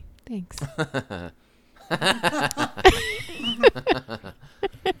University. Thanks.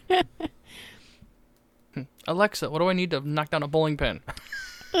 Alexa, what do I need to knock down a bowling pin?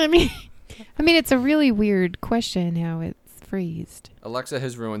 I mean, it's a really weird question how it's phrased. Alexa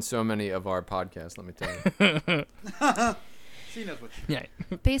has ruined so many of our podcasts, let me tell you. She knows what. Yeah.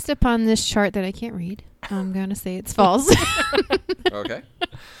 Based upon this chart that I can't read, I'm going to say it's false. Okay.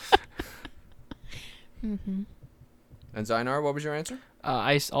 Mm-hmm. And Zainar, what was your answer?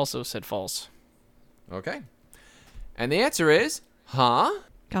 I also said false. Okay. And the answer is, huh?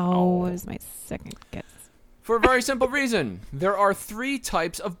 Oh, it was my second guess. For a very simple reason. There are 3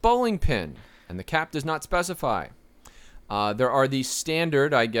 types of bowling pin, and the cap does not specify. There are the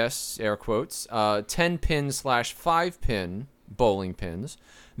standard, I guess, air quotes, 10-pin/5-pin bowling pins.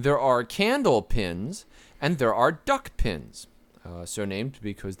 There are candle pins, and there are duck pins. So named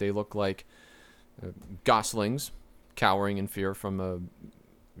because they look like goslings cowering in fear from a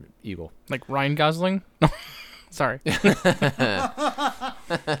eagle. Like Ryan Gosling? Sorry.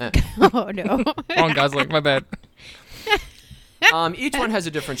 Oh, no. Wrong Gosling, my bad. Each one has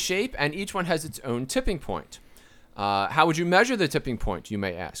a different shape, and each one has its own tipping point. How would you measure the tipping point, you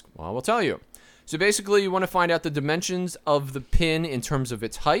may ask? Well, I will tell you. So basically, you want to find out the dimensions of the pin in terms of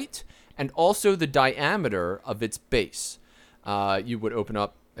its height and also the diameter of its base. You would open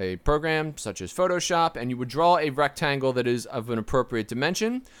up a program such as Photoshop, and you would draw a rectangle that is of an appropriate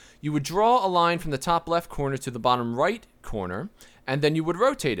dimension. You would draw a line from the top left corner to the bottom right corner, and then you would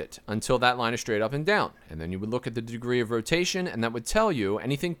rotate it until that line is straight up and down. And then you would look at the degree of rotation, and that would tell you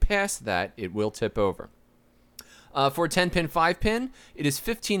anything past that, it will tip over. For a 10-pin, 5-pin, it is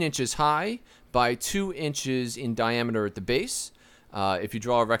 15 inches high by 2 inches in diameter at the base. If you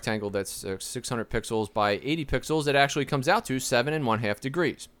draw a rectangle that's 600 pixels by 80 pixels, it actually comes out to 7 1/2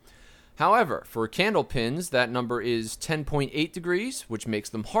 degrees. However, for candle pins, that number is 10.8 degrees, which makes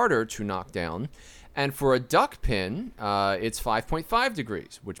them harder to knock down. And for a duck pin, it's 5.5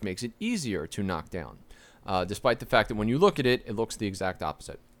 degrees, which makes it easier to knock down, despite the fact that when you look at it, it looks the exact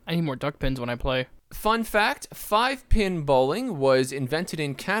opposite. I need more duck pins when I play. Fun fact, 5-pin bowling was invented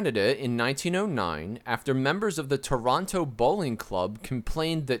in Canada in 1909 after members of the Toronto Bowling Club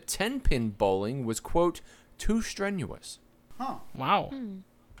complained that 10-pin bowling was, quote, too strenuous. Huh. Wow.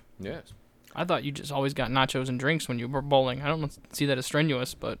 Yes. I thought you just always got nachos and drinks when you were bowling. I don't see that as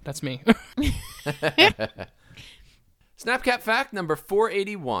strenuous, but that's me. Snapcap fact number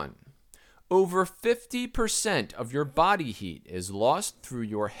 481. Over 50% of your body heat is lost through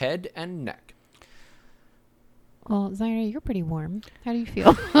your head and neck. Well, Zaira, you're pretty warm. How do you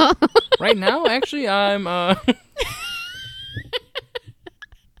feel? Right now, actually, I'm... I'm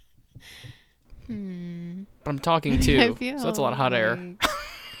talking I too, feel so that's a lot of hot air. like-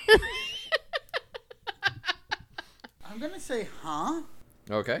 I'm gonna say, huh?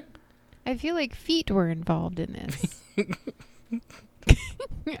 Okay. I feel like feet were involved in this.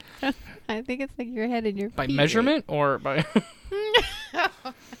 I think it's like your head and your By feet. measurement or by...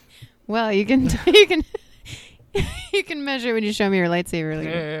 Well, you can you can measure when you show me your lightsaber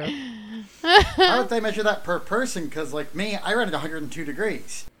later. Yeah. How would they measure that per person? Because, like me, I run at 102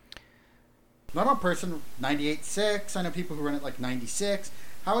 degrees. Normal person, 98.6. I know people who run at like 96.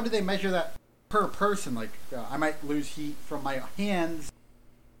 How do they measure that per person? Like, I might lose heat from my hands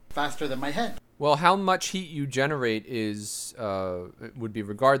faster than my head. Well, how much heat you generate is it would be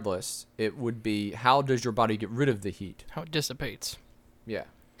regardless. It would be how does your body get rid of the heat? How it dissipates. Yeah.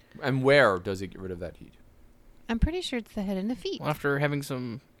 And where does it get rid of that heat? I'm pretty sure it's the head and the feet. Well, after having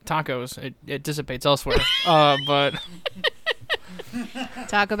some tacos, it dissipates elsewhere. But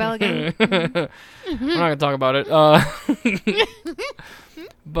Taco Bell again. we're not gonna talk about it.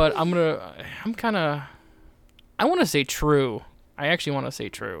 But I want to say true. I actually want to say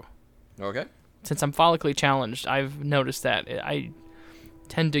true. Okay. since I'm follically challenged, I've noticed that I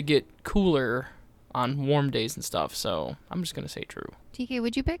tend to get cooler on warm days and stuff. So I'm just gonna say true. TK,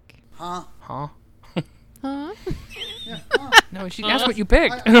 would you pick? Huh? Huh? Yeah, No, she asked what you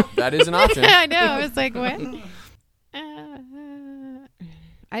picked. That is an option. I know. I was like, what?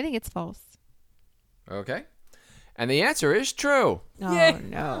 I think it's false. Okay. And the answer is true. Oh, Yay.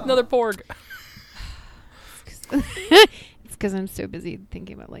 no. Another porg. It's because I'm so busy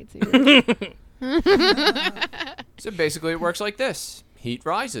thinking about lightsabers. So basically, it works like this. Heat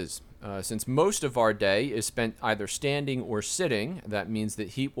rises. Since most of our day is spent either standing or sitting, that means that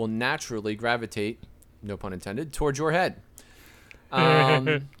heat will naturally gravitate, no pun intended, towards your head.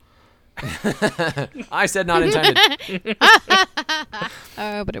 I said not intended.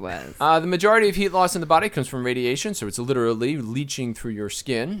 Oh, but it was. The majority of heat loss in the body comes from radiation, so it's literally leaching through your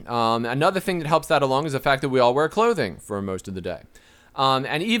skin. Another thing that helps that along is the fact that we all wear clothing for most of the day.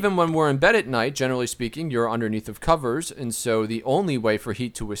 And even when we're in bed at night, generally speaking, you're underneath of covers, and so the only way for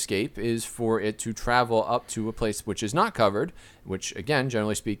heat to escape is for it to travel up to a place which is not covered, which, again,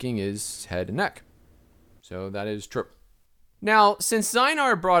 generally speaking, is head and neck. So that is true. Now, since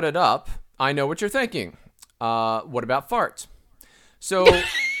Zynar brought it up, I know what you're thinking. What about farts? So,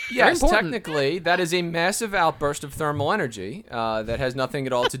 yes, technically, that is a massive outburst of thermal energy that has nothing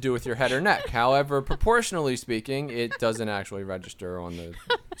at all to do with your head or neck. However, proportionally speaking, it doesn't actually register on the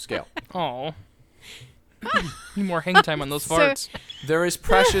scale. Oh. Need more hang time on those farts. There is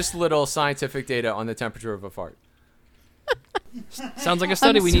precious little scientific data on the temperature of a fart. Sounds like a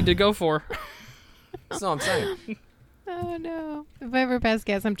study we need to go for. That's all I'm saying. Oh, no. If I ever pass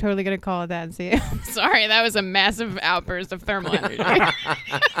gas, I'm totally going to call it that and say, sorry, that was a massive outburst of thermal energy. I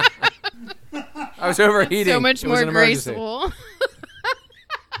was overheating. So much It was more an emergency. graceful.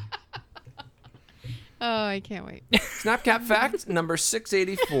 Oh, I can't wait. Snapcap fact number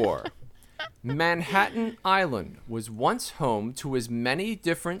 684. Manhattan Island was once home to as many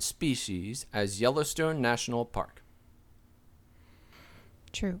different species as Yellowstone National Park.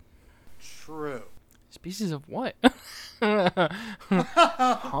 True. true. Species of what? Huh?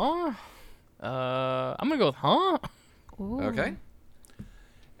 I'm gonna go with huh. Ooh. Okay.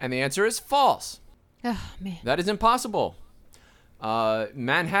 And the answer is false. Oh, man. That is impossible.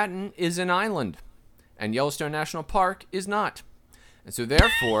 Manhattan is an island, and Yellowstone National Park is not. And so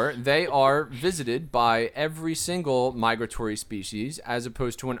therefore, they are visited by every single migratory species, as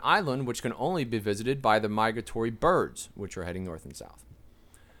opposed to an island which can only be visited by the migratory birds, which are heading north and south.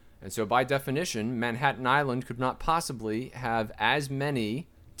 And so by definition, Manhattan Island could not possibly have as many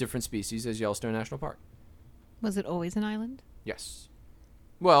different species as Yellowstone National Park. Was it always an island? Yes.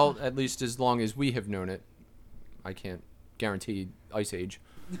 Well, at least as long as we have known it. I can't guarantee Ice Age.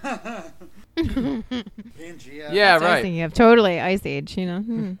 Pangea. Yeah, That's what I was right. thinking of. Totally Ice Age, you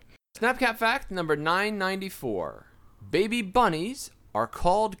know. Snapcat fact number 994. Baby bunnies are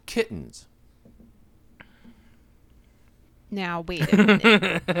called kittens. Now, wait a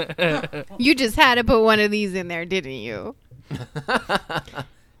minute. You just had to put one of these in there, didn't you?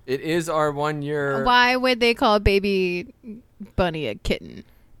 It is our 1 year. Why would they call baby bunny a kitten?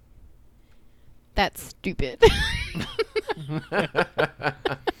 That's stupid.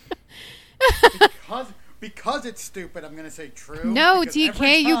 Because it's stupid, I'm going to say true. No, because every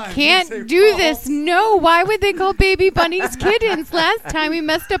TK, you time say can't do false. this. No, why would they call baby bunnies kittens? Last time we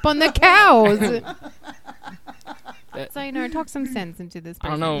messed up on the cows. Zainor, talk some sense into this I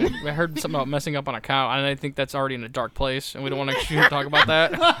person. don't know. I heard something about messing up on a cow, and I think that's already in a dark place, and we don't want to talk about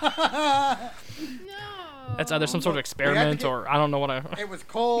that. No. That's either some sort of experiment, or I don't know what I. It was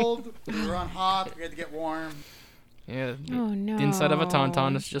cold. We were on hot. We had to get warm. Yeah. Oh, no. The inside of a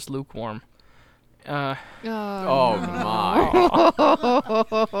tauntaun is just lukewarm. Oh, Oh, my.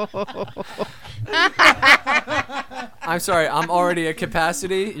 I'm sorry. I'm already at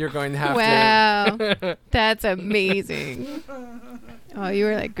capacity. You're going to have to. wow. That's amazing. Oh, you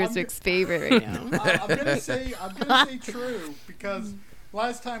were like Griswick's favorite right now. I'm gonna say true because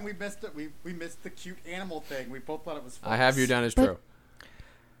last time we missed it. We missed the cute animal thing. We both thought it was false. I have you down as But- true.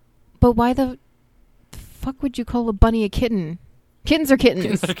 But why the fuck would you call a bunny a kitten? Kittens are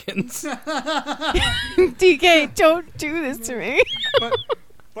kittens. Kittens. DK, don't do this to me.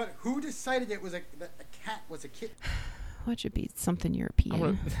 But who decided it was that a cat was a kitten? What should be something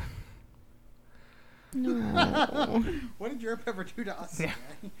European? No. What did Europe ever do to us? Yeah.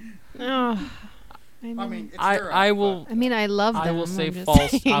 Oh, I mean, it's I Europe, will. I mean, I love them. I will say I'm just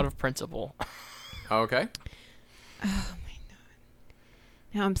false saying. out of principle. Okay. Oh my god!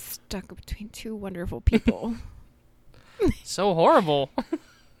 Now I'm stuck between two wonderful people. So horrible.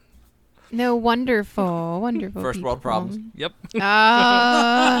 No, wonderful First people. world problems. Yep.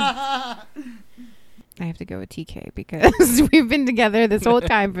 Ah, have to go with TK because we've been together this whole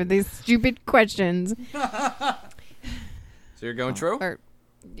time for these stupid questions. So you're going true? Or,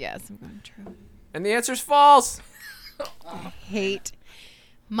 yes, I'm going true. And the answer's false. I hate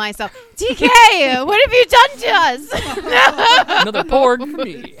myself. TK, what have you done to us? Another porg for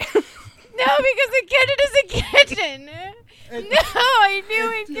me. No, because a kitten is a kitten. No, I knew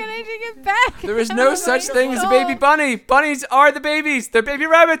it. Can I take it back? There is no such thing as a baby bunny. Bunnies are the babies. They're baby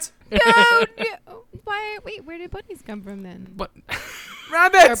rabbits. No. Why? Wait, where did bunnies come from then? But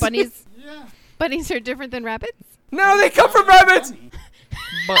Rabbits. Are bunnies? Yeah. Bunnies are different than rabbits? No, they come from rabbits.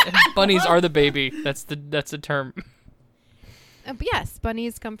 bunnies are the baby. That's the term. But yes,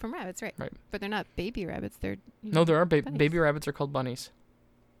 bunnies come from rabbits, right? Right. But they're not baby rabbits. They're No, there are bunnies. baby rabbits are called bunnies.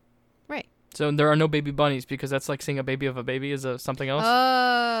 Right. So there are no baby bunnies because that's like saying a baby of a baby is something else.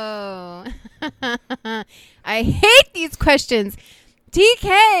 Oh. I hate these questions.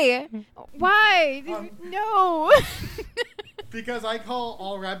 TK, why? No. Because I call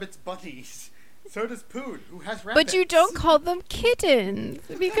all rabbits bunnies. So does Poon, who has rabbits. But you don't call them kittens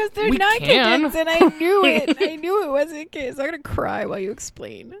because they're We not can. kittens, and I knew it. I knew it wasn't kittens. I'm gonna cry while you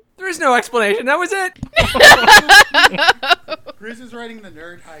explain. There is no explanation. That was it. Grizz is riding the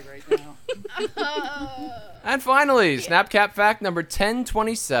nerd high right now. And finally, Snapcap fact number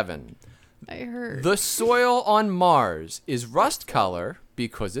 1027. I heard. The soil on Mars is rust color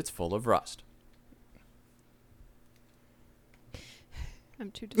because it's full of rust. I'm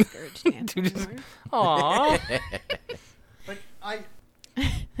too discouraged to answer anymore. Aww. Like, I...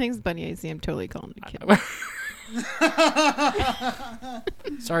 Thanks, Bunny. I see. I'm totally calling it a kitten.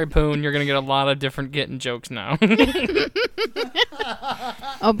 Sorry, Poon. You're gonna get a lot of different getting jokes now.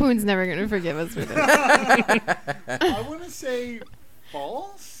 Oh, Boone's never gonna forgive us for this. I want to say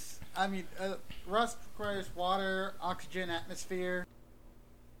false. I mean, rust requires water, oxygen, atmosphere.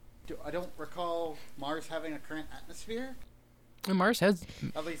 I don't recall Mars having a current atmosphere. And Mars does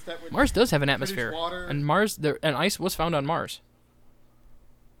have an atmosphere, water. and and ice was found on Mars.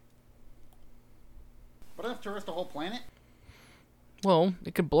 But enough to rust the whole planet? Well,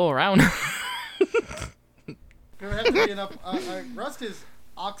 it could blow around. There has to be enough. Rust is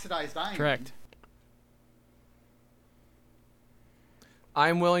oxidized iron. Correct.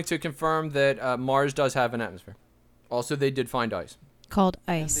 I'm willing to confirm that Mars does have an atmosphere. Also, they did find ice. Called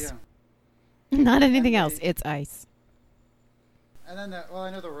And, ice. yeah. Not anything And else. It's ice. And then, I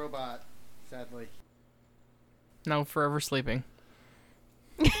know the robot, sadly. Now forever sleeping.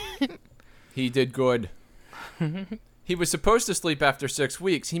 He did good. He was supposed to sleep after 6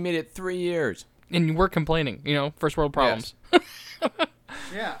 weeks. He made it 3 years. And we're complaining, first world problems.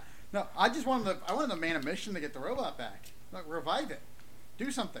 Yeah. No, I wanted the man a mission to get the robot back. Like, revive it.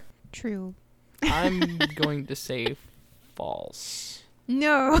 Do something. True. I'm going to say false.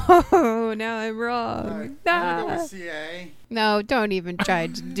 No, now I'm wrong. I'm gonna go with CA. No, don't even try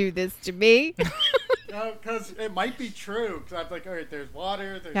to do this to me. No, because it might be true. Because I'm like, all right, there's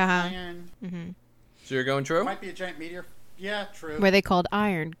water, there's Uh-huh. iron. Mm-hmm. So you're going true? It might be a giant meteor. Yeah, true. Where they called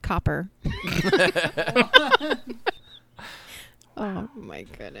iron copper. Oh my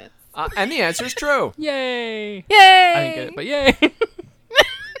goodness. And the answer is true. Yay! Yay! I didn't get it, but yay!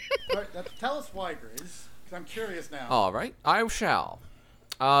 All right, tell us why, Grizz. Because I'm curious now. All right, I shall.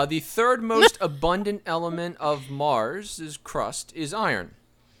 The third most abundant element of Mars' crust is iron,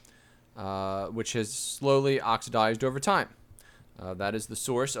 which has slowly oxidized over time. That is the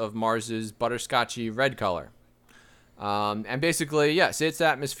source of Mars's butterscotchy red color. And basically, yes, its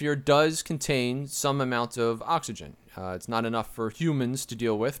atmosphere does contain some amount of oxygen. It's not enough for humans to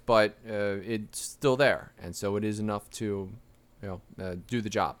deal with, but it's still there, and so it is enough to, do the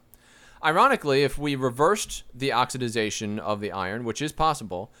job. Ironically, if we reversed the oxidization of the iron, which is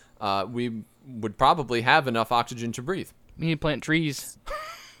possible, we would probably have enough oxygen to breathe. We need to plant trees.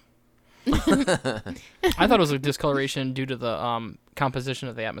 I thought it was a discoloration due to the composition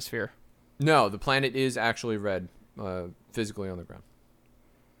of the atmosphere. No, the planet is actually red, physically on the ground.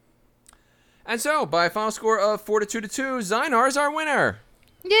 And so, by a final score of 4-2, Zynar is our winner.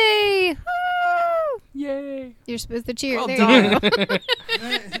 Yay! Woo! Yay! You're supposed to cheer. Well there done. you go.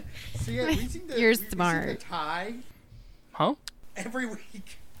 See, we seem to, You're we seem smart. to tie Huh? every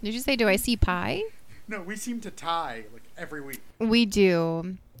week. Did you say, do I see pie? No, we seem to tie like every week. We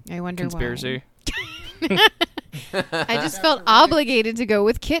do. I wonder Conspiracy. why. I just felt obligated to go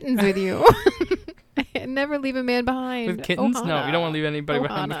with kittens with you. I never leave a man behind. With kittens? No, Ohana. we don't want to leave anybody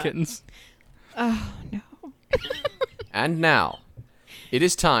behind with Ohana. kittens. Oh, no. And now, it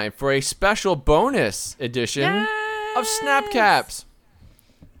is time for a special bonus edition of Snapcaps.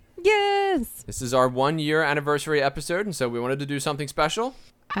 Yes. This is our 1-year anniversary episode, and so we wanted to do something special.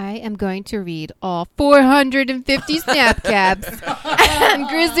 I am going to read all 450 snap caps, and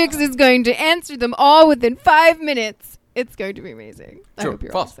Grizzix is going to answer them all within 5 minutes. It's going to be amazing. I True. hope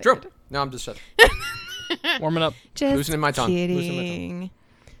you're all False. True. excited. No, I'm just shut. Warming up. Just Loosening my tongue. kidding. Loosening my tongue.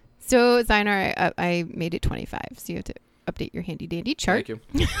 So, Zynar, I made it 25, so you have to update your handy dandy chart. Thank you.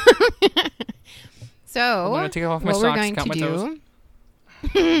 So, I'm gonna take off my what we're socks, going count to my toes.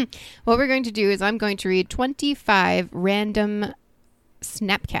 do, what we're going to do is I'm going to read 25 random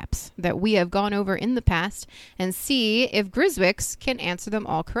snap caps that we have gone over in the past and see if Grizzwix can answer them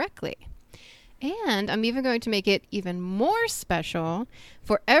all correctly. And I'm even going to make it even more special.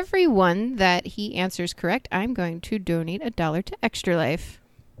 For every one that he answers correct, I'm going to donate $1 to Extra Life.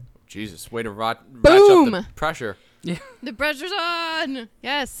 Jesus, way to ratchet up Boom! the pressure. The pressure's on.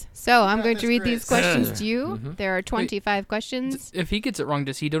 Yes. So I'm going to read these questions to you. There are 25 questions. If he gets it wrong,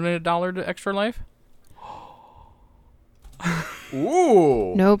 does he donate $1 to Extra Life?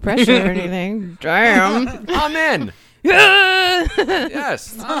 Ooh. No pressure or anything. Damn. I'm in.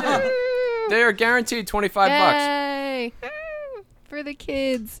 Yes. I'm in. They are guaranteed $25. Yay. For the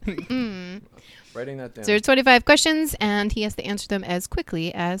kids. Writing that down. So there's 25 questions, and he has to answer them as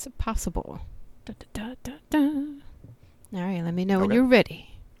quickly as possible. Da, da, da, da, da. All right, let me know when Okay. you're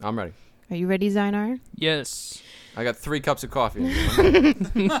ready. I'm ready. Are you ready, Zynar? Yes. I got 3 cups of coffee.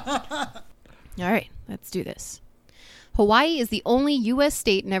 All right, let's do this. Hawaii is the only U.S.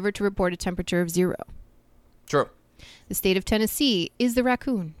 state never to report a temperature of 0. True. The state of Tennessee is the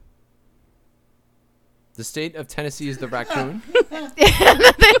raccoon. The state of Tennessee is the raccoon.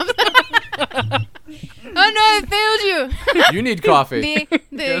 Oh no, I failed you. You need coffee.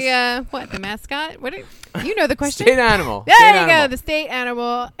 The mascot? You know the question. State animal. There State you animal. go, the state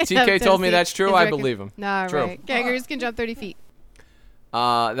animal. TK told me that's true. Is I raccoon. believe him. All True. right. Kangaroos can jump 30 feet.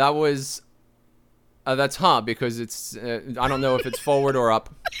 That was... that's because it's... I don't know if it's forward or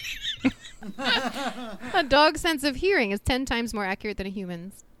up. A dog's sense of hearing is 10 times more accurate than a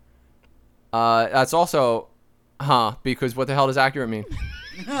human's. That's also... because what the hell does accurate mean?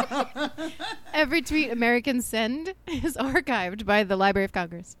 Every tweet Americans send is archived by the Library of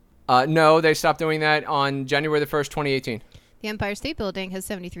Congress. No, they stopped doing that on January the 1st, 2018. The Empire State Building has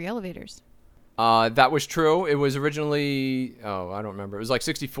 73 elevators. That was true. It was originally... Oh, I don't remember. It was like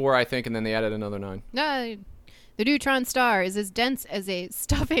 64, I think, and then they added another 9. No, the neutron star is as dense as a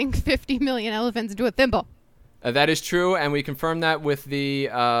stuffing 50 million elephants into a thimble. That is true, and we confirmed that with the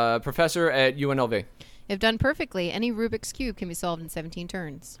professor at UNLV. If done perfectly, any Rubik's Cube can be solved in 17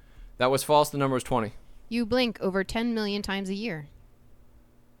 turns. That was false. The number was 20. You blink over 10 million times a year.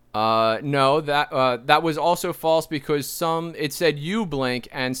 No, that was also false because it said you blink,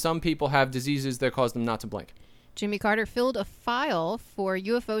 and some people have diseases that cause them not to blink. Jimmy Carter filled a file for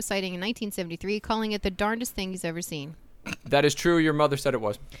UFO sighting in 1973, calling it the darndest thing he's ever seen. That is true. Your mother said it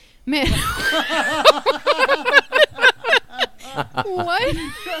was. Man. What?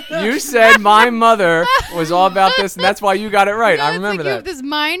 You said my mother was all about this, and that's why you got it right. No, I remember it's like that. You have this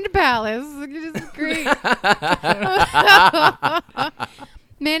mind palace. It is great.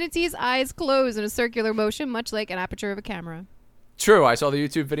 Manatee's eyes close in a circular motion, much like an aperture of a camera. True. I saw the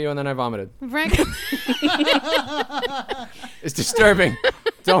YouTube video, and then I vomited. Frank- It's disturbing.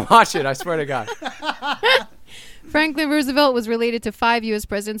 Don't watch it. I swear to God. Franklin Roosevelt was related to 5 U.S.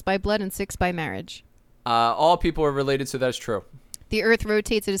 presidents by blood and 6 by marriage. All people are related, so that's true. The Earth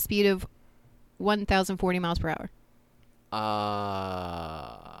rotates at a speed of 1,040 miles per hour.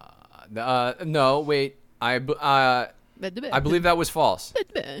 No, wait. I believe that was false.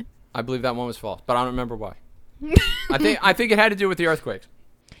 I believe that one was false, but I don't remember why. I think it had to do with the earthquakes.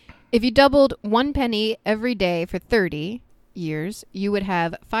 If you doubled 1 penny every day for 30 years, you would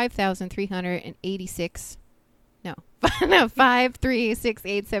have 5,386. No,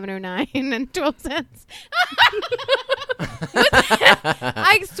 5,368,709 and 12 cents.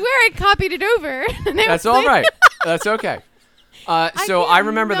 I swear I copied it over. That's all right. That's okay. So I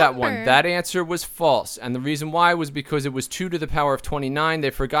remember that one. number. That answer was false, and the reason why was because it was 2 to the power of 29.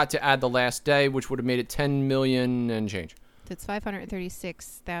 They forgot to add the last day, which would have made it 10 million and change. That's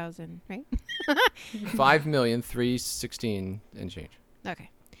 536,000, right? 5,316 and change. Okay.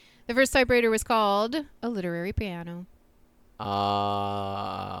 The first typewriter was called a literary piano.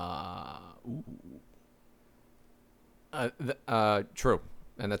 True,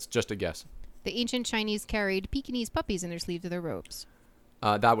 and that's just a guess. The ancient Chinese carried Pekingese puppies in their sleeves of their robes.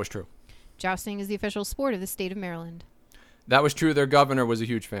 That was true. Jousting is the official sport of the state of Maryland. That was true. Their governor was a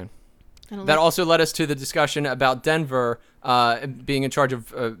huge fan. And That also led us to the discussion about Denver being in charge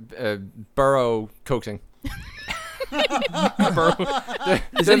of borough coaxing.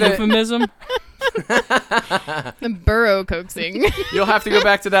 Is that euphemism? Burrow coaxing. You'll have to go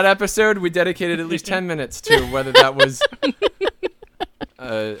back to that episode. We dedicated at least 10 minutes to whether that was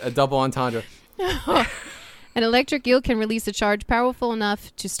a double entendre. An electric eel can release a charge powerful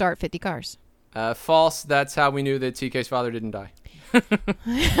enough to start 50 cars. False. That's how we knew that TK's father didn't die.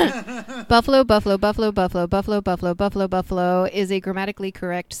 Buffalo, buffalo, buffalo, buffalo, buffalo, buffalo, buffalo, buffalo is a grammatically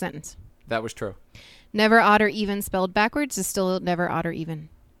correct sentence. That was true. Never odd or even spelled backwards is still never odd or even.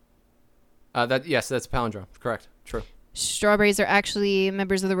 Yes, that's palindrome. Correct. True. Strawberries are actually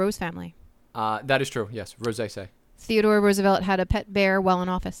members of the rose family. That is true. Yes. Rosacea. Theodore Roosevelt had a pet bear while in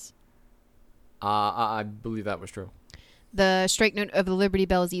office. I believe that was true. The straight note of the Liberty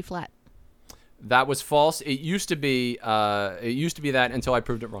Bell is E flat. That was false. It used to be that until I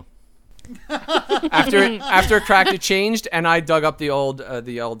proved it wrong. After it cracked, it changed, and I dug up the old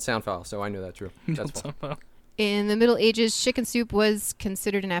sound file, so I knew that's true. That's false. In the Middle Ages, chicken soup was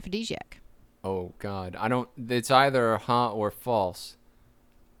considered an aphrodisiac. Oh God, I don't. It's either or false.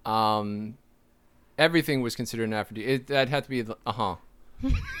 Everything was considered an aphrodisiac. That had to be And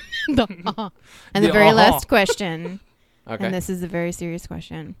The the very last question. Okay. And this is a very serious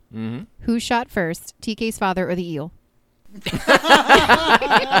question. Mm-hmm. Who shot first, TK's father or the eel?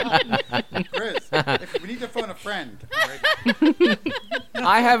 Chris, we need to phone a friend.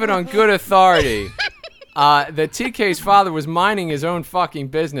 I have it on good authority that TK's father was minding his own fucking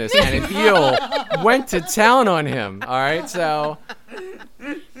business, and an eel went to town on him. All right, so.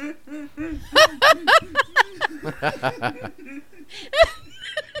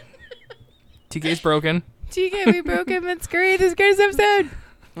 TK's broken. TK, we broke him. It's great. This is the greatest episode.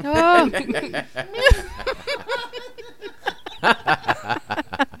 Oh.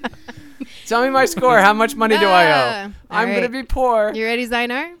 Tell me my score. How much money do I owe? I'm right. gonna be poor. You ready,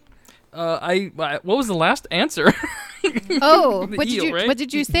 Zynar? What was the last answer? Oh, The what eel, did you right? what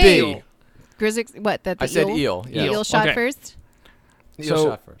did you say? B. Grizzix, what? That the I said eel. The Yeah. eel shot Okay. first. Eel So-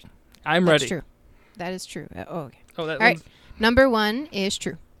 shot first. I'm That's ready. true. That is true. Okay. Oh, that All right. Number 1 is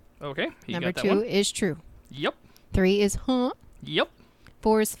true. Okay. You Number got that 2 one. is true. Yep. 3 is huh. Yep.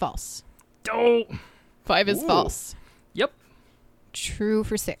 4 is false. Oh. 5 is Ooh. false. Yep. True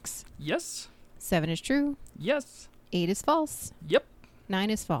for 6. Yes. 7 is true. Yes. 8 is false. Yep. 9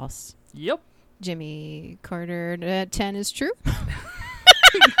 is false. Yep. Jimmy Carter, 10 is true.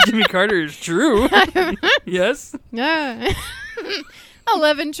 Jimmy Carter is true. Yes.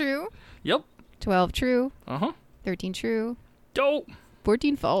 11 true. Yep. 12 true. 13 true. Oh.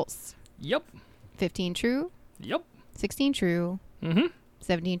 14 false. Yep. 15 true. Yep. 16 true. Mm-hmm.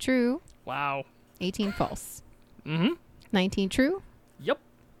 17 true. Wow. 18 false. Mm-hmm. 19 true. Yep.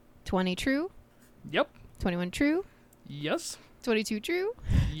 20 true. Yep. 21 true. Yes. 22 true.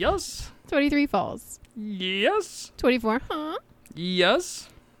 Yes. 23 false. Yes. 24 huh. Yes.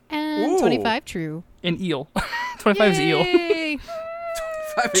 And Ooh. 25 true. An eel. 25 is eel. Yay.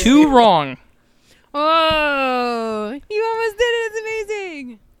 2 wrong. Oh, you almost did it. It's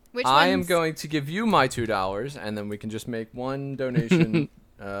amazing. Which I am ones? going to give you my $2, and then we can just make one donation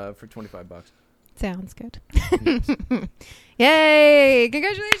for $25. Sounds good. Yay!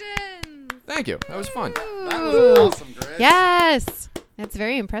 Congratulations! Thank you. That was fun. That was awesome, Chris. Yes! That's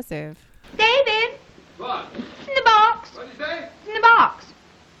very impressive. David, What? in the box. What'd you say? In the box.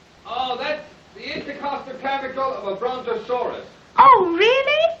 Oh, that's the intercostoclavicle of a brontosaurus. Oh,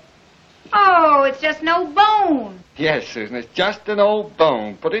 really? Oh, it's just no bone. Yes, Susan, it's just an old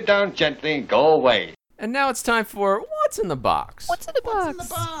bone. Put it down gently and go away. And now it's time for What's in the Box? What's in the box? What's in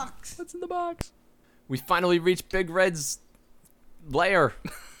the box? What's in the box? We finally reached Big Red's lair.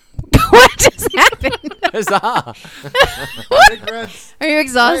 What just happened? Huzzah! Big Red's Are you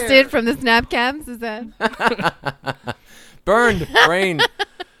exhausted Where? from the snap cams? Is that? Burned brain.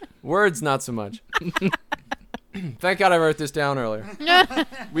 Words, not so much. Thank God I wrote this down earlier.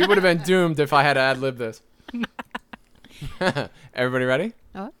 We would have been doomed if I had to ad-lib this. Everybody ready?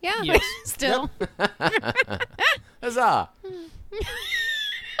 Oh, yeah. Yes. Still. Huzzah!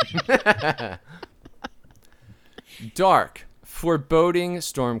 Dark, foreboding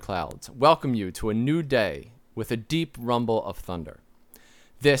storm clouds welcome you to a new day with a deep rumble of thunder.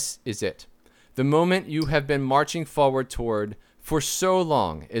 This is it. The moment you have been marching forward toward for so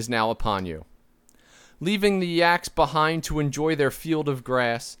long is now upon you. Leaving the yaks behind to enjoy their field of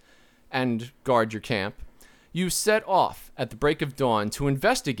grass and guard your camp, you set off at the break of dawn to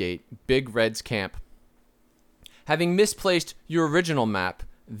investigate Big Red's camp. Having misplaced your original map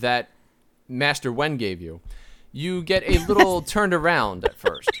that Master Wen gave you, you get a little turned around at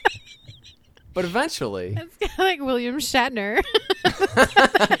first. But eventually... It's kind of like William Shatner.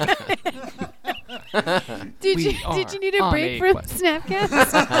 Did you need a on break a from quest.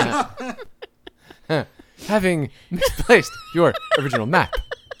 Snapcast? having misplaced your original map.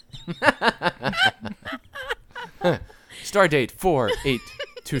 Stardate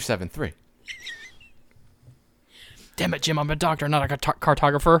 48273. Damn it, Jim, I'm a doctor, not a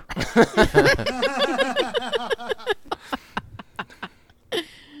cartographer.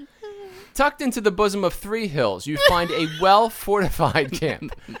 Tucked into the bosom of 3 hills, you find a well-fortified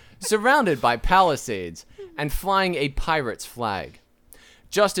camp, surrounded by palisades and flying a pirate's flag.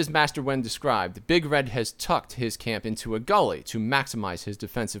 Just as Master Wen described, Big Red has tucked his camp into a gully to maximize his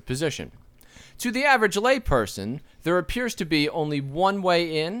defensive position. To the average layperson, there appears to be only one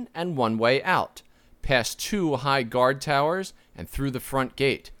way in and one way out, past 2 high guard towers and through the front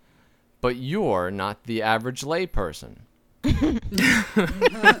gate. But you're not the average layperson.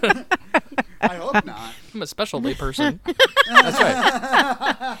 I hope not. I'm a special layperson. That's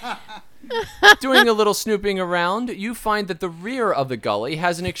right. Doing a little snooping around, you find that the rear of the gully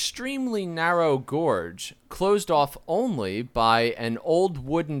has an extremely narrow gorge, closed off only by an old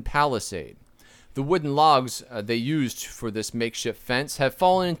wooden palisade. The wooden logs they used for this makeshift fence have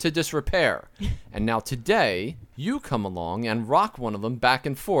fallen into disrepair, and now today, you come along and rock one of them back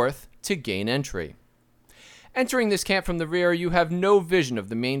and forth to gain entry. Entering this camp from the rear, you have no vision of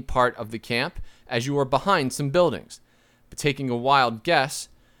the main part of the camp, as you are behind some buildings. But taking a wild guess,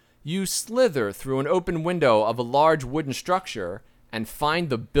 you slither through an open window of a large wooden structure and find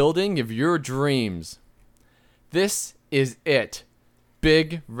the building of your dreams. This is it,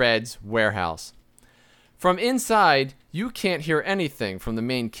 Big Red's warehouse. From inside, you can't hear anything from the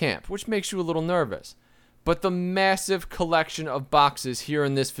main camp, which makes you a little nervous. But the massive collection of boxes here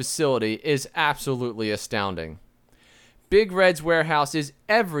in this facility is absolutely astounding. Big Red's warehouse is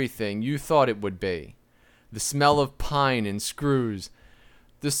everything you thought it would be. The smell of pine and screws,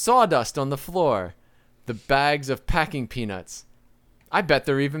 the sawdust on the floor, the bags of packing peanuts. I bet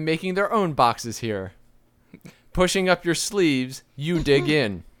they're even making their own boxes here. Pushing up your sleeves, you dig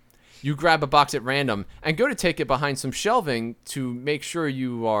in. You grab a box at random and go to take it behind some shelving to make sure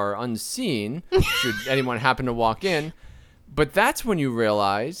you are unseen should anyone happen to walk in. But that's when you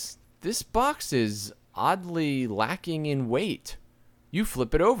realize this box is oddly lacking in weight. You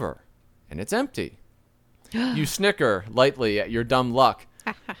flip it over and it's empty. You snicker lightly at your dumb luck.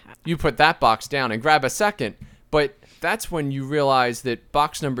 You put that box down and grab a second, but that's when you realize that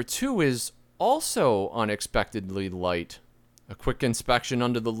box number 2 is also unexpectedly light. A quick inspection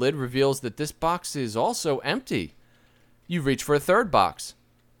under the lid reveals that this box is also empty. You reach for a 3rd box.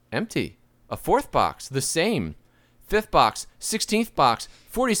 Empty. A 4th box. The same. 5th box. 16th box.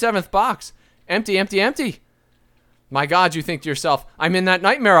 47th box. Empty, empty, empty. My God, you think to yourself, I'm in that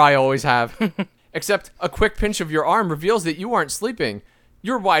nightmare I always have. Except a quick pinch of your arm reveals that you aren't sleeping.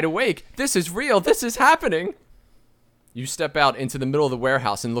 You're wide awake. This is real. This is happening. You step out into the middle of the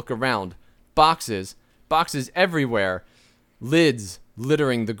warehouse and look around. Boxes. Boxes everywhere. Lids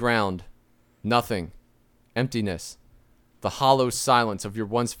littering the ground. Nothing. Emptiness. The hollow silence of your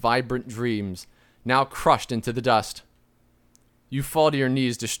once vibrant dreams, now crushed into the dust. You fall to your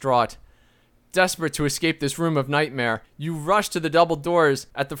knees distraught. Desperate to escape this room of nightmare, you rush to the double doors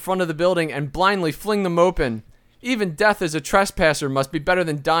at the front of the building and blindly fling them open. Even death as a trespasser must be better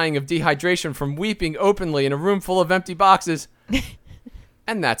than dying of dehydration from weeping openly in a room full of empty boxes.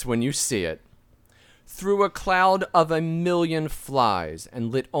 And that's when you see it. Through a cloud of 1,000,000 flies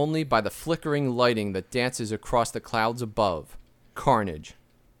and lit only by the flickering lighting that dances across the clouds above. Carnage.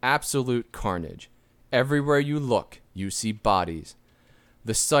 Absolute carnage. Everywhere you look, you see bodies.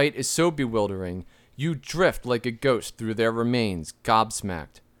 The sight is so bewildering, you drift like a ghost through their remains,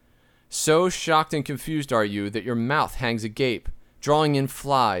 gobsmacked. So shocked and confused are you that your mouth hangs agape, drawing in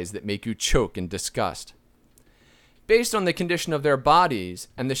flies that make you choke in disgust. Based on the condition of their bodies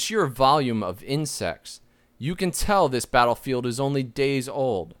and the sheer volume of insects, you can tell this battlefield is only days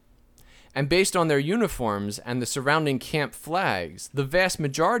old. And based on their uniforms and the surrounding camp flags, the vast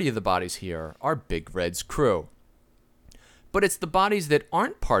majority of the bodies here are Big Red's crew. But it's the bodies that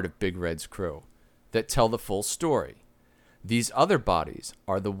aren't part of Big Red's crew that tell the full story. These other bodies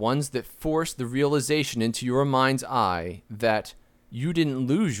are the ones that force the realization into your mind's eye that you didn't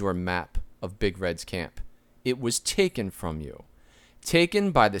lose your map of Big Red's camp. It was taken from you. Taken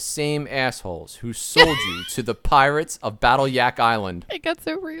by the same assholes who sold you to the pirates of Battle Yak Island. It got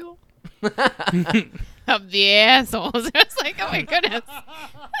so real. Of the assholes. I was like, oh my goodness.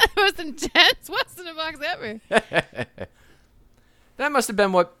 That was intense. What's in the box ever? That must have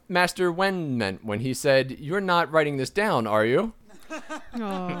been what Master Wen meant when he said, "You're not writing this down, are you?"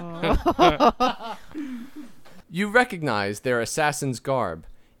 Oh. You recognize their assassin's garb,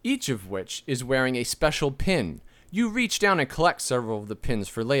 each of which is wearing a special pin. You reach down and collect several of the pins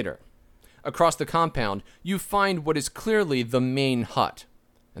for later. across the compound, you find what is clearly the main hut,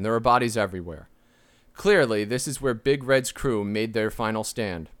 and there are bodies everywhere. Clearly, this is where Big Red's crew made their final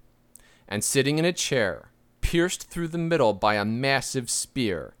stand. And sitting in a chair, pierced through the middle by a massive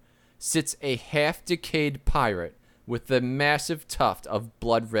spear, sits a half-decayed pirate with a massive tuft of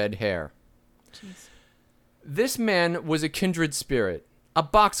blood-red hair. Jeez. This man was a kindred spirit, a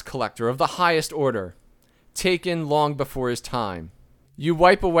box collector of the highest order, taken long before his time. You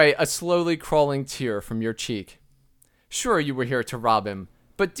wipe away a slowly crawling tear from your cheek. Sure, you were here to rob him,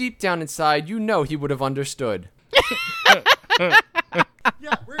 but deep down inside, you know he would have understood.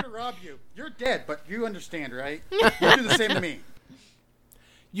 Yeah, we're to rob you. You're dead, but you understand, right? You do the same to me.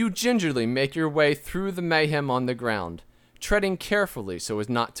 You gingerly make your way through the mayhem on the ground, treading carefully so as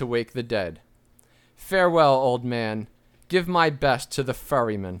not to wake the dead. Farewell, old man. Give my best to the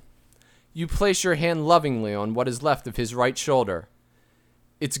ferryman. You place your hand lovingly on what is left of his right shoulder.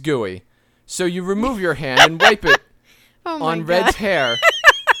 It's gooey, so you remove your hand and wipe it on Red's hair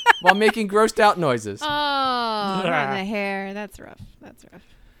while making grossed out noises. Oh, not the hair. That's rough. That's rough.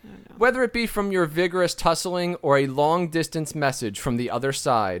 Oh, no. Whether it be from your vigorous tussling or a long-distance message from the other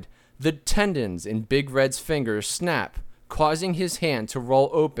side, the tendons in Big Red's fingers snap, causing his hand to roll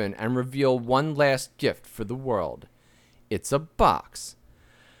open and reveal one last gift for the world. It's a box.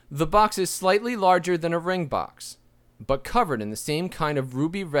 The box is slightly larger than a ring box, but covered in the same kind of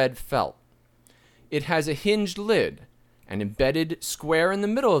ruby red felt. It has a hinged lid, and embedded square in the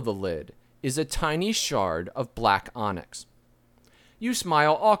middle of the lid is a tiny shard of black onyx. You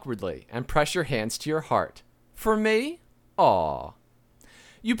smile awkwardly and press your hands to your heart. For me? Aw.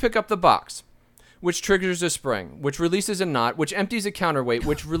 You pick up the box, which triggers a spring, which releases a knot, which empties a counterweight,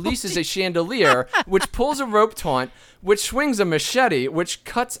 which releases a chandelier, which pulls a rope taunt, which swings a machete, which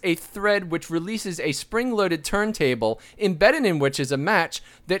cuts a thread, which releases a spring-loaded turntable, embedded in which is a match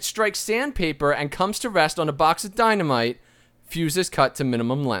that strikes sandpaper and comes to rest on a box of dynamite. Fuse is cut to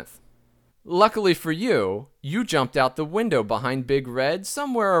minimum length. Luckily for you, you jumped out the window behind Big Red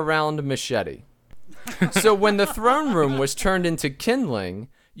somewhere around Machete. So when the throne room was turned into kindling,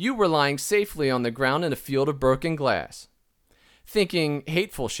 you were lying safely on the ground in a field of broken glass, thinking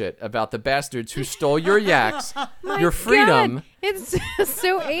hateful shit about the bastards who stole your yaks, your freedom, God, it's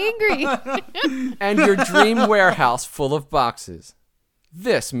so angry, and your dream warehouse full of boxes.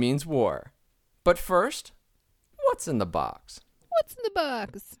 This means war. But first, what's in the box? What's in the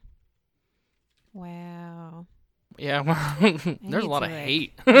box? Wow. Yeah, well, there's a lot of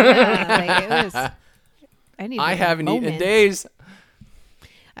hate. Yeah, it was. I haven't eaten in days.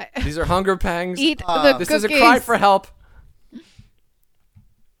 These are hunger pangs. Eat the this cookies. is a cry for help.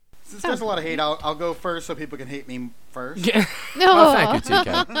 Since there's a lot of hate, I'll go first so people can hate me first. No. Oh, thank you,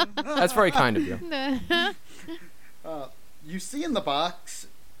 TK. That's very kind of you. You see in the box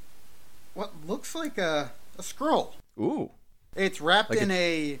what looks like a scroll. Ooh. It's wrapped like in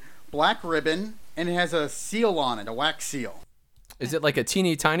a black ribbon, and it has a seal on it, a wax seal. Is it like a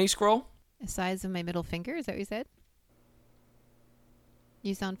teeny tiny scroll? The size of my middle finger, is that what you said?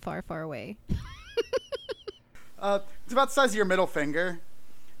 You sound far, far away. It's about the size of your middle finger.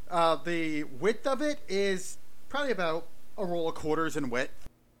 The width of it is probably about a roll of quarters in width.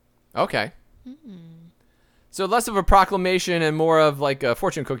 Okay. So less of a proclamation and more of like a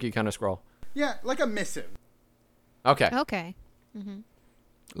fortune cookie kind of scroll. Yeah, like a missive. Okay. Okay.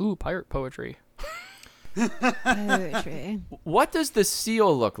 Mm-hmm. Ooh, pirate poetry. Poetry. What does the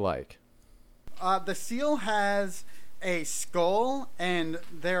seal look like? The seal has a skull, and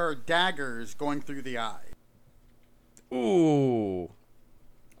there are daggers going through the eye. Ooh.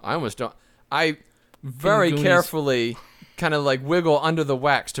 I almost don't. I very Goonies. carefully kind of like wiggle under the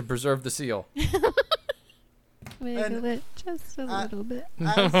wax to preserve the seal. Wiggle it just a little bit.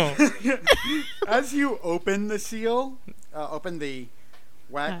 As you open the seal, open the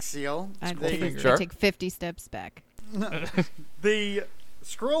wax seal, I'd Sure. take 50 steps back. the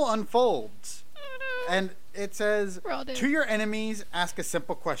scroll unfolds, and it says, We're all dead. to your enemies, ask a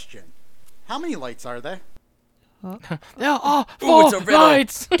simple question. How many lights are there? Yeah, Ooh, it's a riddle.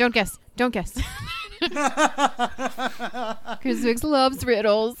 lights. Don't guess. Don't guess. Crucifix loves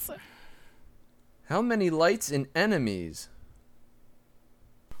riddles. How many lights in enemies?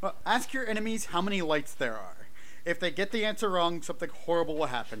 Ask your enemies how many lights there are. If they get the answer wrong, something horrible will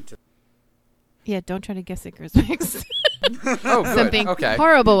happen to them. Yeah, don't try to guess it, Crucifix. Oh, good. Something Okay.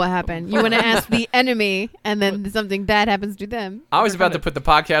 horrible will happen. You want to ask the enemy, and then something bad happens to them. I was about to put the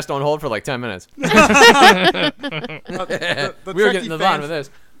podcast on hold for like 10 minutes. The We were getting to the bottom of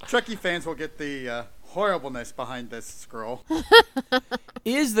this. Trekkie fans will get the horribleness behind this scroll.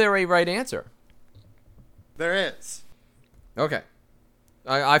 Is there a right answer? There is. Okay.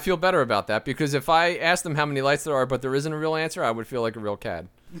 I feel better about that, because if I asked them how many lights there are, but there isn't a real answer, I would feel like a real cad.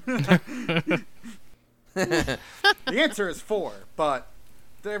 The answer is 4, but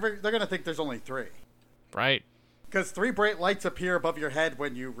they're going to think there's only 3. Right. Because 3 bright lights appear above your head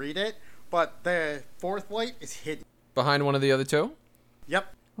when you read it, but the 4th light is hidden. Behind one of the other 2?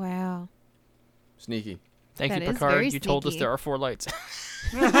 Yep. Wow. Sneaky. Thank That you, is Picard. very You told us sneaky. there are 4 lights.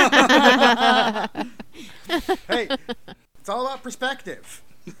 Hey, it's all about perspective.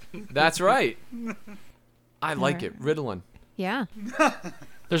 That's right. I like it. Ritalin. Yeah.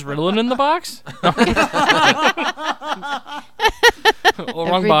 There's Ritalin in the box? Oh,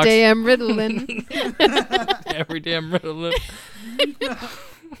 wrong Every box. day I'm Ritalin. Every damn Ritalin.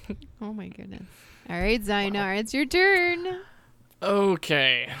 Oh my goodness. All right, Zynar, it's your turn.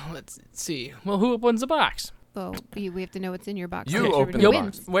 Okay, let's see. Well, who opens the box? Well, we have to know what's in your box. You so open everybody the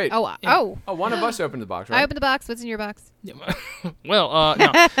wins. box. Wait. Oh, Yeah. oh. One of us opened the box, right? I opened the box. What's in your box? Well,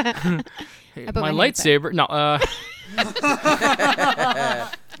 no. put My my hand lightsaber. No,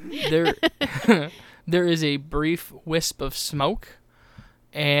 there is a brief wisp of smoke,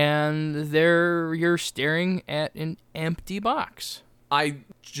 and there you're staring at an empty box. I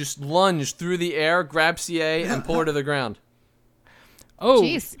just lunge through the air, grab CA, and pull her to the ground. Oh,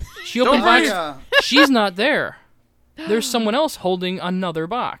 Jeez. she opened the Don't box. worry, She's not there. There's someone else holding another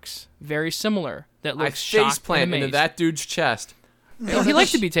box, very similar, that I looks face shocked and plant into amazed. that dude's chest. Oh, he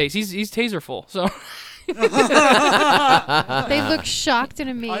likes to be tased. He's taserful, so They look shocked and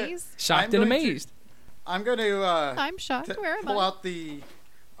amazed. shocked I'm and going to- amazed. I'm going to I'm shocked. Where am pull I? out the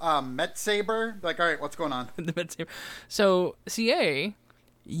Met Saber. Like, all right, what's going on? So, CA,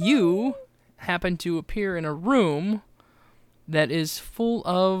 you happen to appear in a room that is full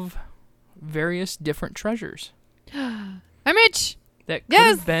of various different treasures. I'm rich. That could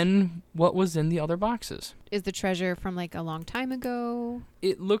Yes! have been what was in the other boxes. Is the treasure from like a long time ago?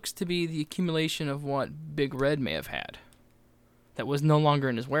 It looks to be the accumulation of what Big Red may have had that was no longer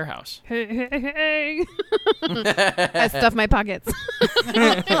in his warehouse. Hey. I stuff my pockets.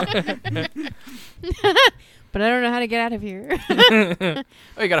 But I don't know how to get out of here. Oh,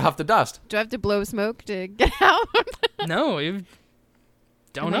 you gotta huff the dust. Do I have to blow smoke to get out? No, you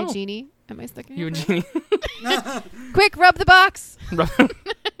don't Am know. I genie? Am I stuck in You a here? genie. Quick, rub the box.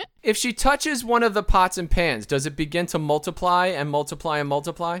 If she touches one of the pots and pans, does it begin to multiply and multiply and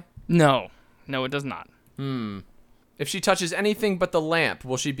multiply? No, it does not. If she touches anything but the lamp,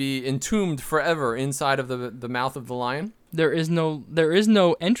 will she be entombed forever inside of the mouth of the lion? There is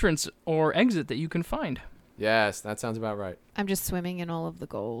no entrance or exit that you can find. Yes, that sounds about right. I'm just swimming in all of the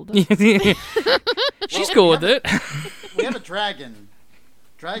gold. She's cool with it. We have a dragon.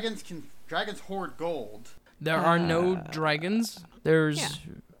 Dragons hoard gold. There are no dragons. There's Yeah.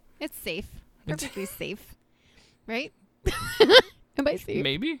 It's safe. Perfectly safe. Right? Am I safe?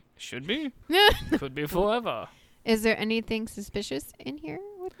 maybe, should be, could be forever. Is there anything suspicious in here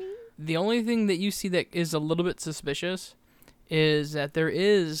with me? The only thing that you see that is a little bit suspicious is that there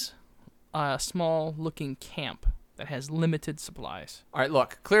is a small-looking camp that has limited supplies. All right,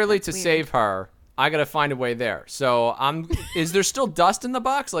 look. Clearly, to Weird. save her, I gotta find a way there. So is there still dust in the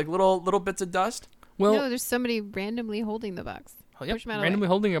box? Like little bits of dust? Well, No, there's somebody randomly holding the box. yep, Push 'em out of the randomly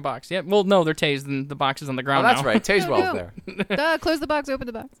holding a box. Yeah. Well, no, they're tased and the box is on the Oh, ground that's now. right. Tazewell's no. there. Duh, close the box, open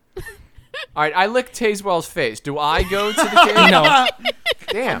the box. All right, I lick Tazewell's face. Do I go to the cave? No.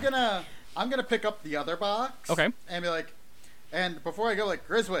 Damn. I'm gonna pick up the other box. Okay. And be like, and before I go, like,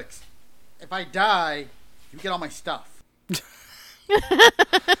 Griswicks, if I die, you get all my stuff.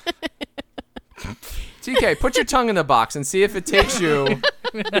 TK, put your tongue in the box and see if it takes you.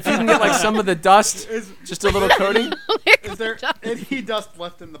 If you can get like some of the dust, just a little coating. Is there any dust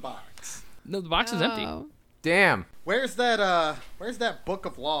left in the box? No, the box is empty. Oh. Damn. Where's that book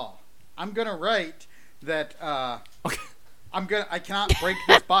of law? I'm gonna write that I cannot break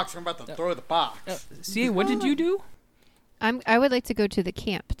this box. I'm about to throw the box. See, what did you do? I would like to go to the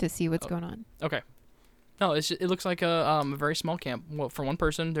camp to see what's going on. Okay. No, it looks like a very small camp. Well, for one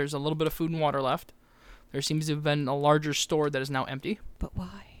person, there's a little bit of food and water left. There seems to have been a larger store that is now empty. But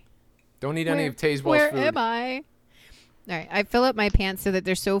why? Don't eat any of Tazewell's Where food. am I? All right, I fill up my pants so that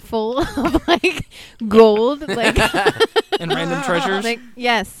they're so full of like gold, like And random treasures. like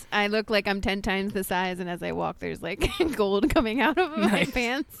yes, I look like I'm 10 times the size, and as I walk, there's like gold coming out of my Nice.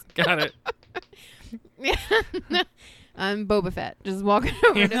 pants. Got it. I'm Boba Fett, just walking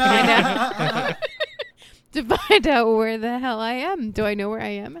over to find out to find out where the hell I am. Do I know where I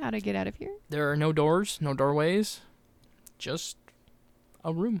am? How to get out of here? There are no doors, no doorways. Just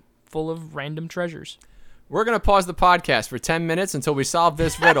a room full of random treasures. We're going to pause the podcast for 10 minutes until we solve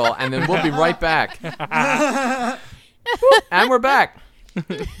this riddle, and then we'll be right back. And we're back.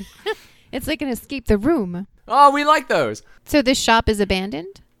 It's like an escape the room. Oh, we like those. So this shop is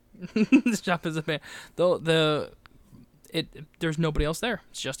abandoned? This shop is abandoned. There's nobody else there.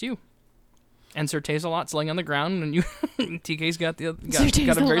 It's just you. And Sir Taze-a-Lot's laying on the ground, and you TK's got a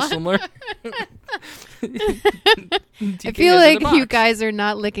very similar. I feel like you guys are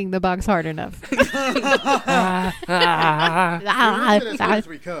not licking the box hard enough. We ripped it as hard as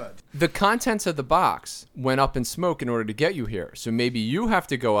we could. The contents of the box went up in smoke in order to get you here. So maybe you have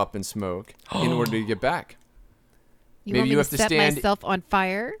to go up in smoke in order to get back. You maybe want me you to have to set stand myself on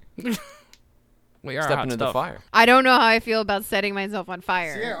fire? We are step hot into stuff. the fire. I don't know how I feel about setting myself on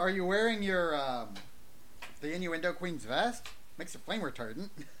fire. So yeah, are you wearing your the Innuendo Queen's vest? Makes a flame retardant.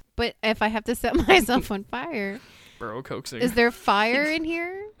 But if I have to set myself on fire, Burrow coaxing. is there fire in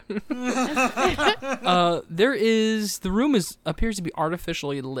here? There is. The room appears to be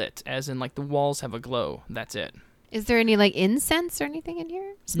artificially lit, as in like the walls have a glow. That's it. Is there any like incense or anything in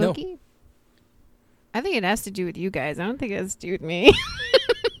here? Smoky? No. I think it has to do with you guys. I don't think it has to do with me.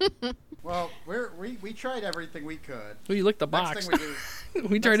 Well, we tried everything we could. Well, you licked the Next box. thing we do.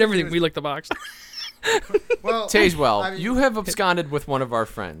 We tried everything. We licked the box. Well, Tazewell, I mean- you have absconded with one of our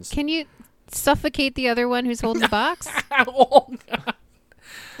friends. Can you suffocate the other one who's holding the box? Oh, God.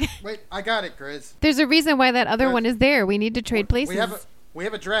 Wait, I got it, Grizz. There's a reason why that other one is there. We need to trade places. We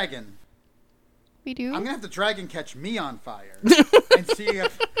have a dragon. We do? I'm gonna have the dragon catch me on fire and see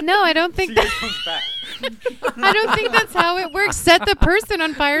if No, I don't think see if it comes back. I don't think that's how it works. Set the person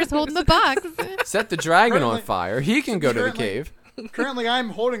on fire who's holding the box. Set the dragon on Currently- fire. He can go to the currently- cave. Currently, I'm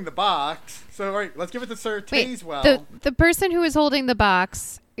holding the box. So, all right, let's give it to Sir Wait, Tazewell. the person who is holding the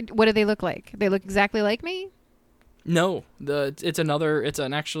box, what do they look like? They look exactly like me? No, it's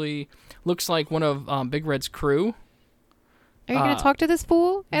an actually looks like one of Big Red's crew. Are you going to talk to this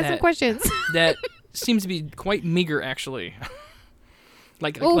fool? Ask some that- questions. That seems to be quite meager, actually.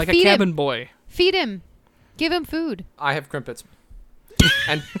 like Oh, a feed cabin him. boy. Feed him. Give him food. I have crimpets.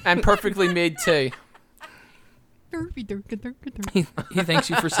 and perfectly made tea. He thanks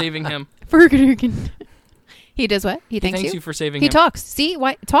you for saving him. He does what? He thanks thanks you for saving He him. talks. See?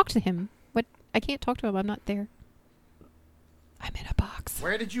 Why? Talk to him. What? I can't talk to him. I'm not there. I'm in a box.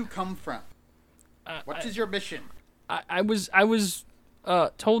 Where did you come from? What is your mission? I was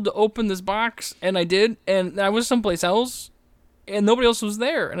told to open this box, and I did, and I was someplace else, and nobody else was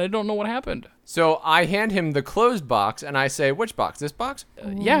there, and I don't know what happened. So I hand him the closed box, and I say, which box? This box?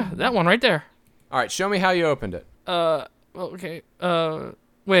 Yeah, that one right there. All right, show me how you opened it. Well, okay.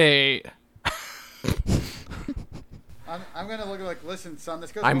 Wait. I'm gonna look like, listen, son,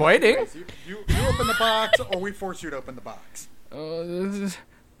 this goes. I'm one of two waiting. ways. You open the box, or we force you to open the box.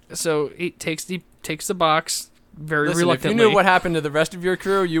 So he takes the box very Listen, reluctantly. if you knew what happened to the rest of your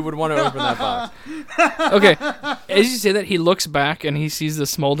crew, you would want to open that box. Okay. As you say that, he looks back and he sees the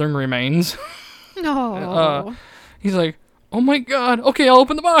smoldering remains. No. He's like, "Oh my God! Okay, I'll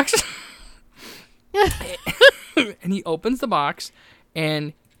open the box." And he opens the box,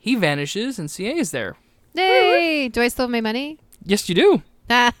 and he vanishes, and CA is there. Hey, do I still have my money? Yes, you do.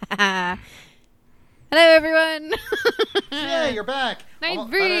 Hello, everyone. Yeah, you're back. I'm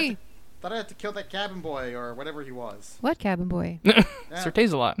free. Thought I had to kill that cabin boy or whatever he was. What cabin boy? Sir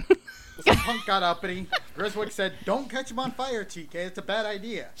Taze-a-Lot. Some punk got uppity. Griswold said, "Don't catch him on fire, TK. It's a bad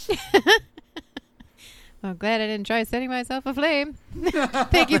idea." I'm glad I didn't try setting myself aflame.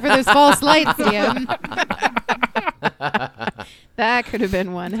 Thank you for those false lights, DM. That could have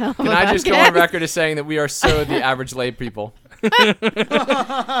been one hell of Can a I just go podcast. on record as saying that we are so the average lay people?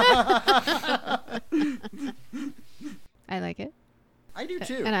 I like it. I do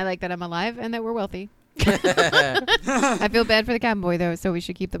too. And I like that I'm alive and that we're wealthy. I feel bad for the cabin boy, though, so we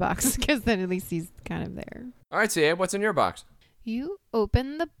should keep the box, because then at least he's kind of there. All right, CA, what's in your box? You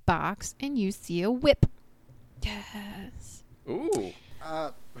open the box and you see a whip. Yes. Ooh.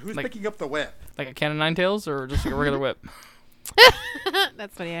 Who's Like- picking up the whip? Like a can of nine tails, or just like a regular whip?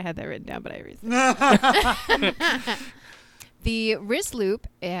 That's funny. I had that written down, but I erased it. The wrist loop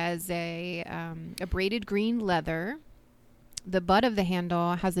has a braided green leather. The butt of the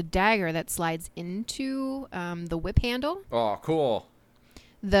handle has a dagger that slides into the whip handle. Oh, cool.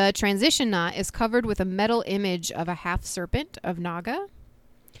 The transition knot is covered with a metal image of a half serpent of Naga.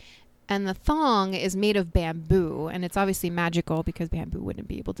 And the thong is made of bamboo, and it's obviously magical because bamboo wouldn't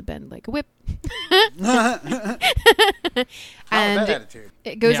be able to bend like a whip. And that attitude.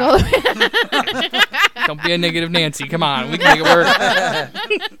 it goes Yeah. all the way. Don't be a negative Nancy. Come on, we can make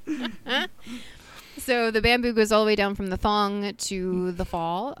it work. So the bamboo goes all the way down from the thong to the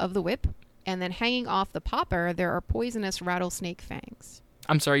fall of the whip. And then hanging off the popper, there are poisonous rattlesnake fangs.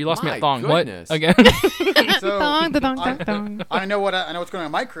 I'm sorry, you lost me My at thong. goodness. What? Again? So, Thong, thong, thong, thong. I know what's going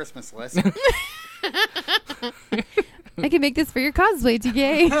on my Christmas list. I can make this for your cosplay,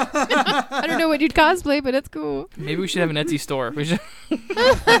 TK. I don't know what you'd cosplay, but it's cool. Maybe we should have an Etsy store. We should.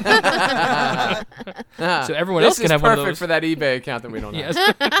 So everyone else This can is have one of perfect those. for that eBay account that we don't have.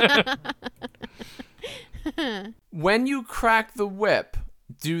 Yes. When you crack the whip,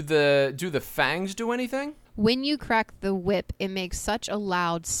 do the fangs do anything? When you crack the whip, it makes such a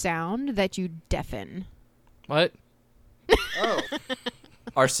loud sound that you deafen. What? Oh.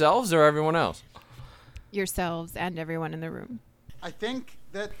 Ourselves or everyone else? Yourselves and everyone in the room. I think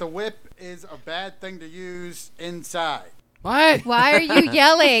that the whip is a bad thing to use inside. What? Why are you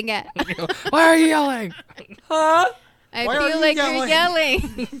yelling? Why are you yelling? Huh? I Why are feel you like yelling? you're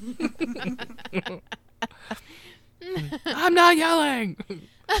yelling. I'm not yelling.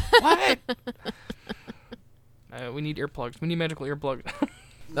 What? We need earplugs. We need magical earplugs.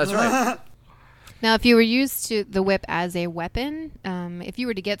 That's right. Now, if you were used to the whip as a weapon, if you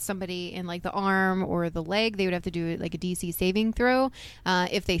were to get somebody in like the arm or the leg, they would have to do like a DC saving throw.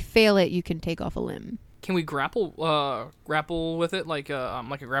 If they fail it, you can take off a limb. Can we grapple with it like a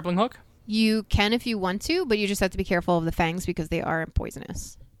grappling hook? You can if you want to, but you just have to be careful of the fangs because they are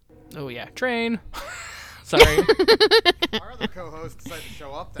poisonous. Oh yeah, train. Sorry. Our other co-host decided to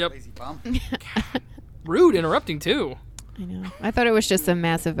show up, that Yep. lazy bum. Rude, interrupting too. I know. I thought it was just a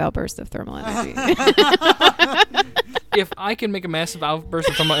massive outburst of thermal energy. If I can make a massive outburst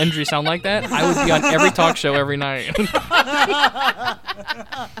of thermal energy sound like that, I would be on every talk show every night.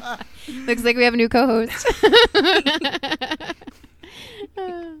 Looks like we have a new co-host.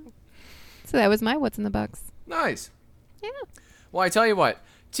 So that was my What's in the Box. Nice. Yeah. Well, I tell you what,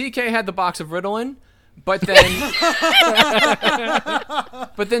 TK had the box of Ritalin, but then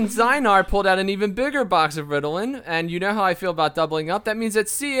Zynar pulled out an even bigger box of Ritalin, and you know how I feel about doubling up. That means that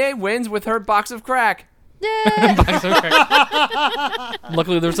CA wins with her box of crack.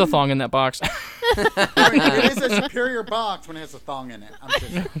 Luckily, there's a thong in that box. It is a superior box when it has a thong in it. I'm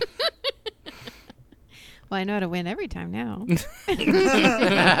just saying. Well, I know how to win every time now.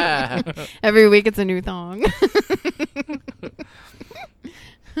 Every week it's a new thong.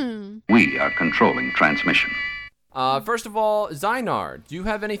 We are controlling transmission. First of all, Zynar, do you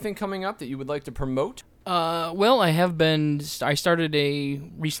have anything coming up that you would like to promote? Well, I started a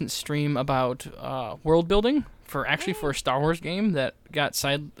recent stream about world building for a Star Wars game that got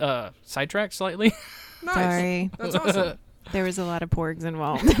sidetracked slightly. Nice. Sorry. That's awesome. There was a lot of porgs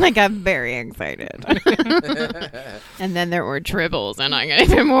involved, and I got very excited. And then there were tribbles, and I got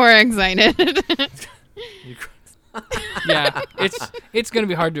even more excited. Yeah, it's going to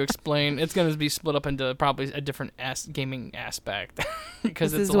be hard to explain. It's going to be split up into probably a different gaming aspect.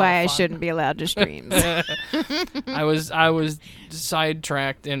 Because this is why I shouldn't be allowed to stream. I was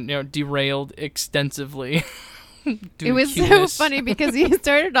sidetracked and derailed extensively. It was so funny because he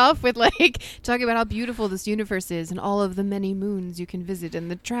started off with like talking about how beautiful this universe is and all of the many moons you can visit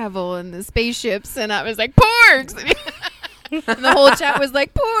and the travel and the spaceships, and I was like, porgs. And the whole chat was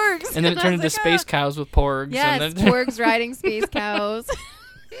like, porgs. And then it turned into space cows with porgs. Yes, and then porgs riding space cows.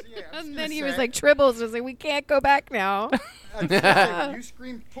 And then he was like, tribbles. I was like, we can't go back now. When you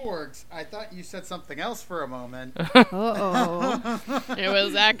screamed porgs, I thought you said something else for a moment. Uh-oh. It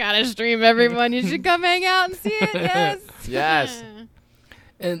was that kind of stream, everyone. You should come hang out and see it. Yes. Yes.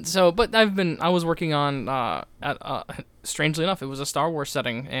 And so, but I was working on, strangely enough, it was a Star Wars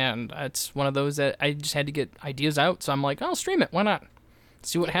setting, and it's one of those that I just had to get ideas out, so I'm like, I'll stream it, why not?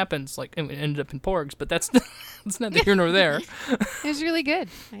 See what happens. Like, it ended up in porgs, but that's neither here nor there. It was really good.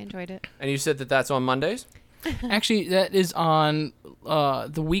 I enjoyed it. And you said that that's on Mondays? Actually, that is on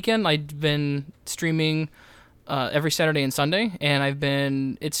the weekend. I've been streaming every Saturday and Sunday, and I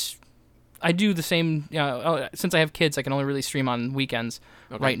do the same. Since I have kids, I can only really stream on weekends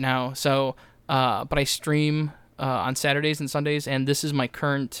right now. So, but I stream on Saturdays and Sundays, and this is my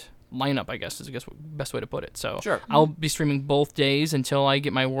current lineup, I guess, is the best way to put it. So sure. I'll be streaming both days until I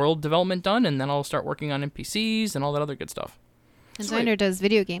get my world development done, and then I'll start working on NPCs and all that other good stuff. And Zyner does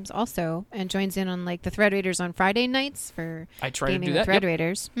video games also and joins in on like the Thread Raiders on Friday nights for I try gaming to do that. with Thread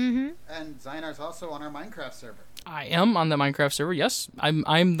Raiders. Mm-hmm. And Zynar's also on our Minecraft server. I am on the Minecraft server. Yes,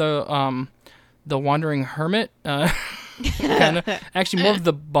 I'm the wandering hermit. Kinda, actually, more of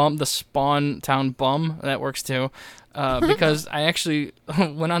the spawn town bum. That works too, because I actually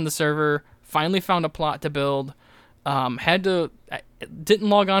went on the server, finally found a plot to build. Didn't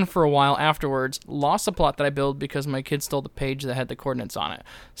log on for a while afterwards. Lost the plot that I built because my kid stole the page that had the coordinates on it.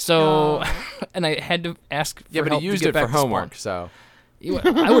 So, and I had to ask for help. Yeah, but he used it for homework, so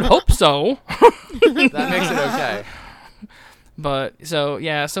I would hope so. That makes it okay. But so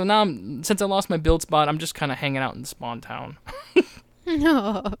now since I lost my build spot, I'm just kind of hanging out in Spawn Town.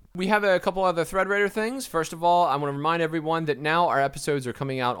 No. We have a couple other Thread Raider things. First of all, I want to remind everyone that now our episodes are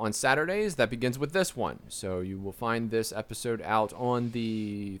coming out on Saturdays. That begins with this one. So you will find this episode out on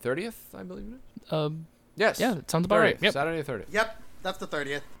the 30th, I believe it is. Yes. Yeah, that sounds about 30th, right. Yep. Saturday the 30th. Yep, that's the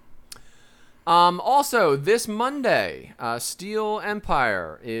 30th. Also, this Monday, Steel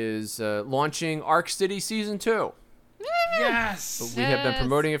Empire is launching Arc City Season 2. Yes! We have been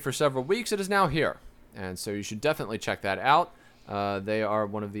promoting it for several weeks. It is now here. And so you should definitely check that out. They are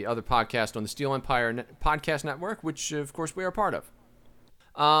one of the other podcasts on the Steel Empire Podcast Network, which, of course, we are part of.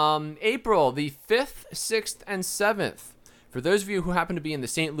 April the 5th, 6th, and 7th. For those of you who happen to be in the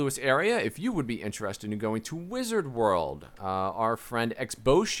St. Louis area, if you would be interested in going to Wizard World, our friend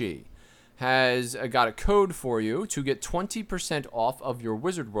Xboshi has got a code for you to get 20% off of your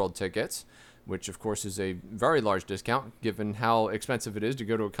Wizard World tickets, which, of course, is a very large discount given how expensive it is to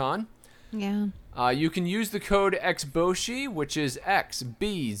go to a con. Yeah. You can use the code XBOSHI, which is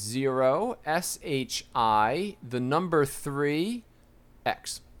XB0SHI, the number 3,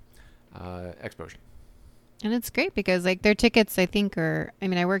 X. XBOSHI. And it's great because like their tickets, I think, are. I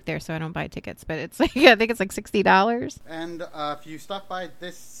mean, I work there, so I don't buy tickets, but it's like I think it's like $60. And if you stop by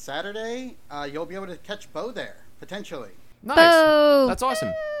this Saturday, you'll be able to catch Bo there potentially. Nice. Bo! That's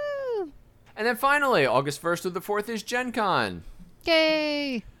awesome. Woo! And then finally, August 1st through the 4th is Gen Con.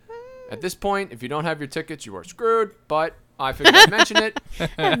 Yay! At this point, if you don't have your tickets, you are screwed, but I figured I'd mention it.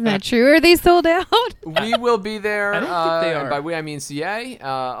 Isn't that true? Are they sold out? We will be there. I don't think they are. And by we, I mean CA,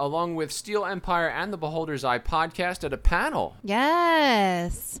 along with Steel Empire and the Beholder's Eye podcast at a panel.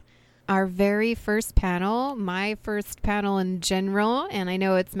 Yes. Our very first panel, my first panel in general, and I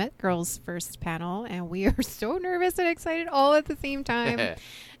know it's Met Girl's first panel, and we are so nervous and excited all at the same time.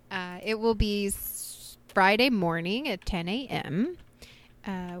 It will be Friday morning at 10 a.m.,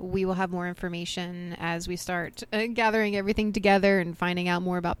 we will have more information as we start gathering everything together and finding out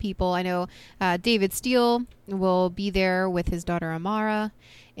more about people. I know David Steele will be there with his daughter Amara,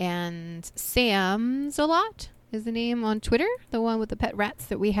 and Sam Zolot is the name on Twitter, the one with the pet rats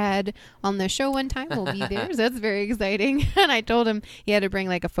that we had on the show one time, will be there. So that's very exciting. And I told him he had to bring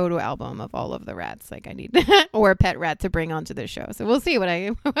like a photo album of all of the rats, like I need or a pet rat to bring onto the show. So we'll see what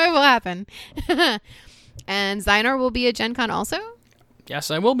will happen. And Zynar will be at Gen Con also.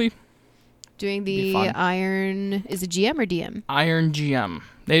 Yes, I will be. Doing the Iron... Is it GM or DM? Iron GM.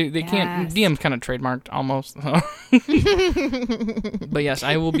 They can't... DM's kind of trademarked almost. But yes,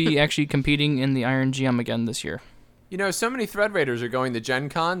 I will be actually competing in the Iron GM again this year. You know, so many Thread Raiders are going to Gen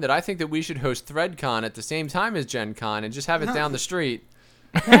Con that I think that we should host Thread Con at the same time as Gen Con and just have it down the street.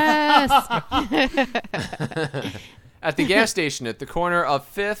 Yes! At the gas station at the corner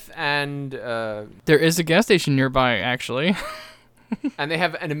of 5th and... There is a gas station nearby, actually. And they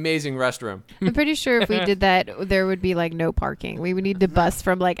have an amazing restroom. I'm pretty sure if we did that, there would be like no parking. We would need to bus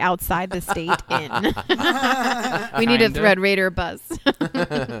from like outside the state in. We need a Thread Raider bus.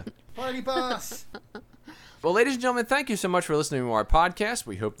 Party bus. Well, ladies and gentlemen, thank you so much for listening to our podcast.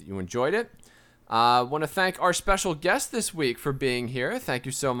 We hope that you enjoyed it. I want to thank our special guest this week for being here. Thank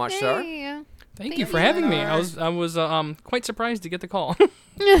you so much, sir. Thank you for having me. I was quite surprised to get the call.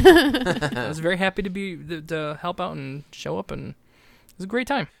 I was very happy to help out and show up, and it was a great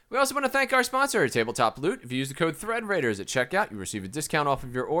time. We also want to thank our sponsor, Tabletop Loot. If you use the code ThreadRaiders at checkout, you receive a discount off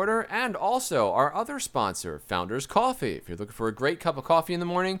of your order. And also our other sponsor, Founders Coffee. If you're looking for a great cup of coffee in the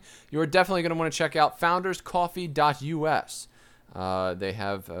morning, you are definitely going to want to check out founderscoffee.us. They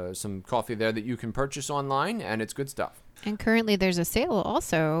have some coffee there that you can purchase online, and it's good stuff. And currently there's a sale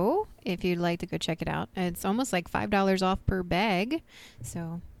also, if you'd like to go check it out. It's almost like $5 off per bag.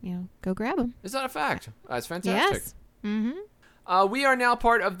 So, go grab them. Is that a fact? That's fantastic. Yes. Mm-hmm. We are now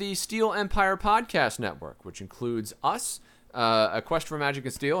part of the Steel Empire Podcast Network, which includes us, A Quest for Magic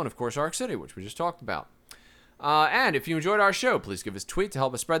and Steel, and of course Arc City, which we just talked about. And if you enjoyed our show, please give us a tweet to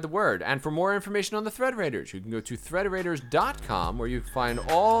help us spread the word. And for more information on the Thread Raiders, you can go to threadraiders.com, where you can find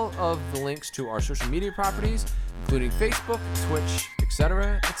all of the links to our social media properties, including Facebook, Twitch,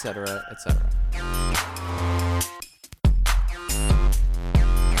 etc., etc., etc.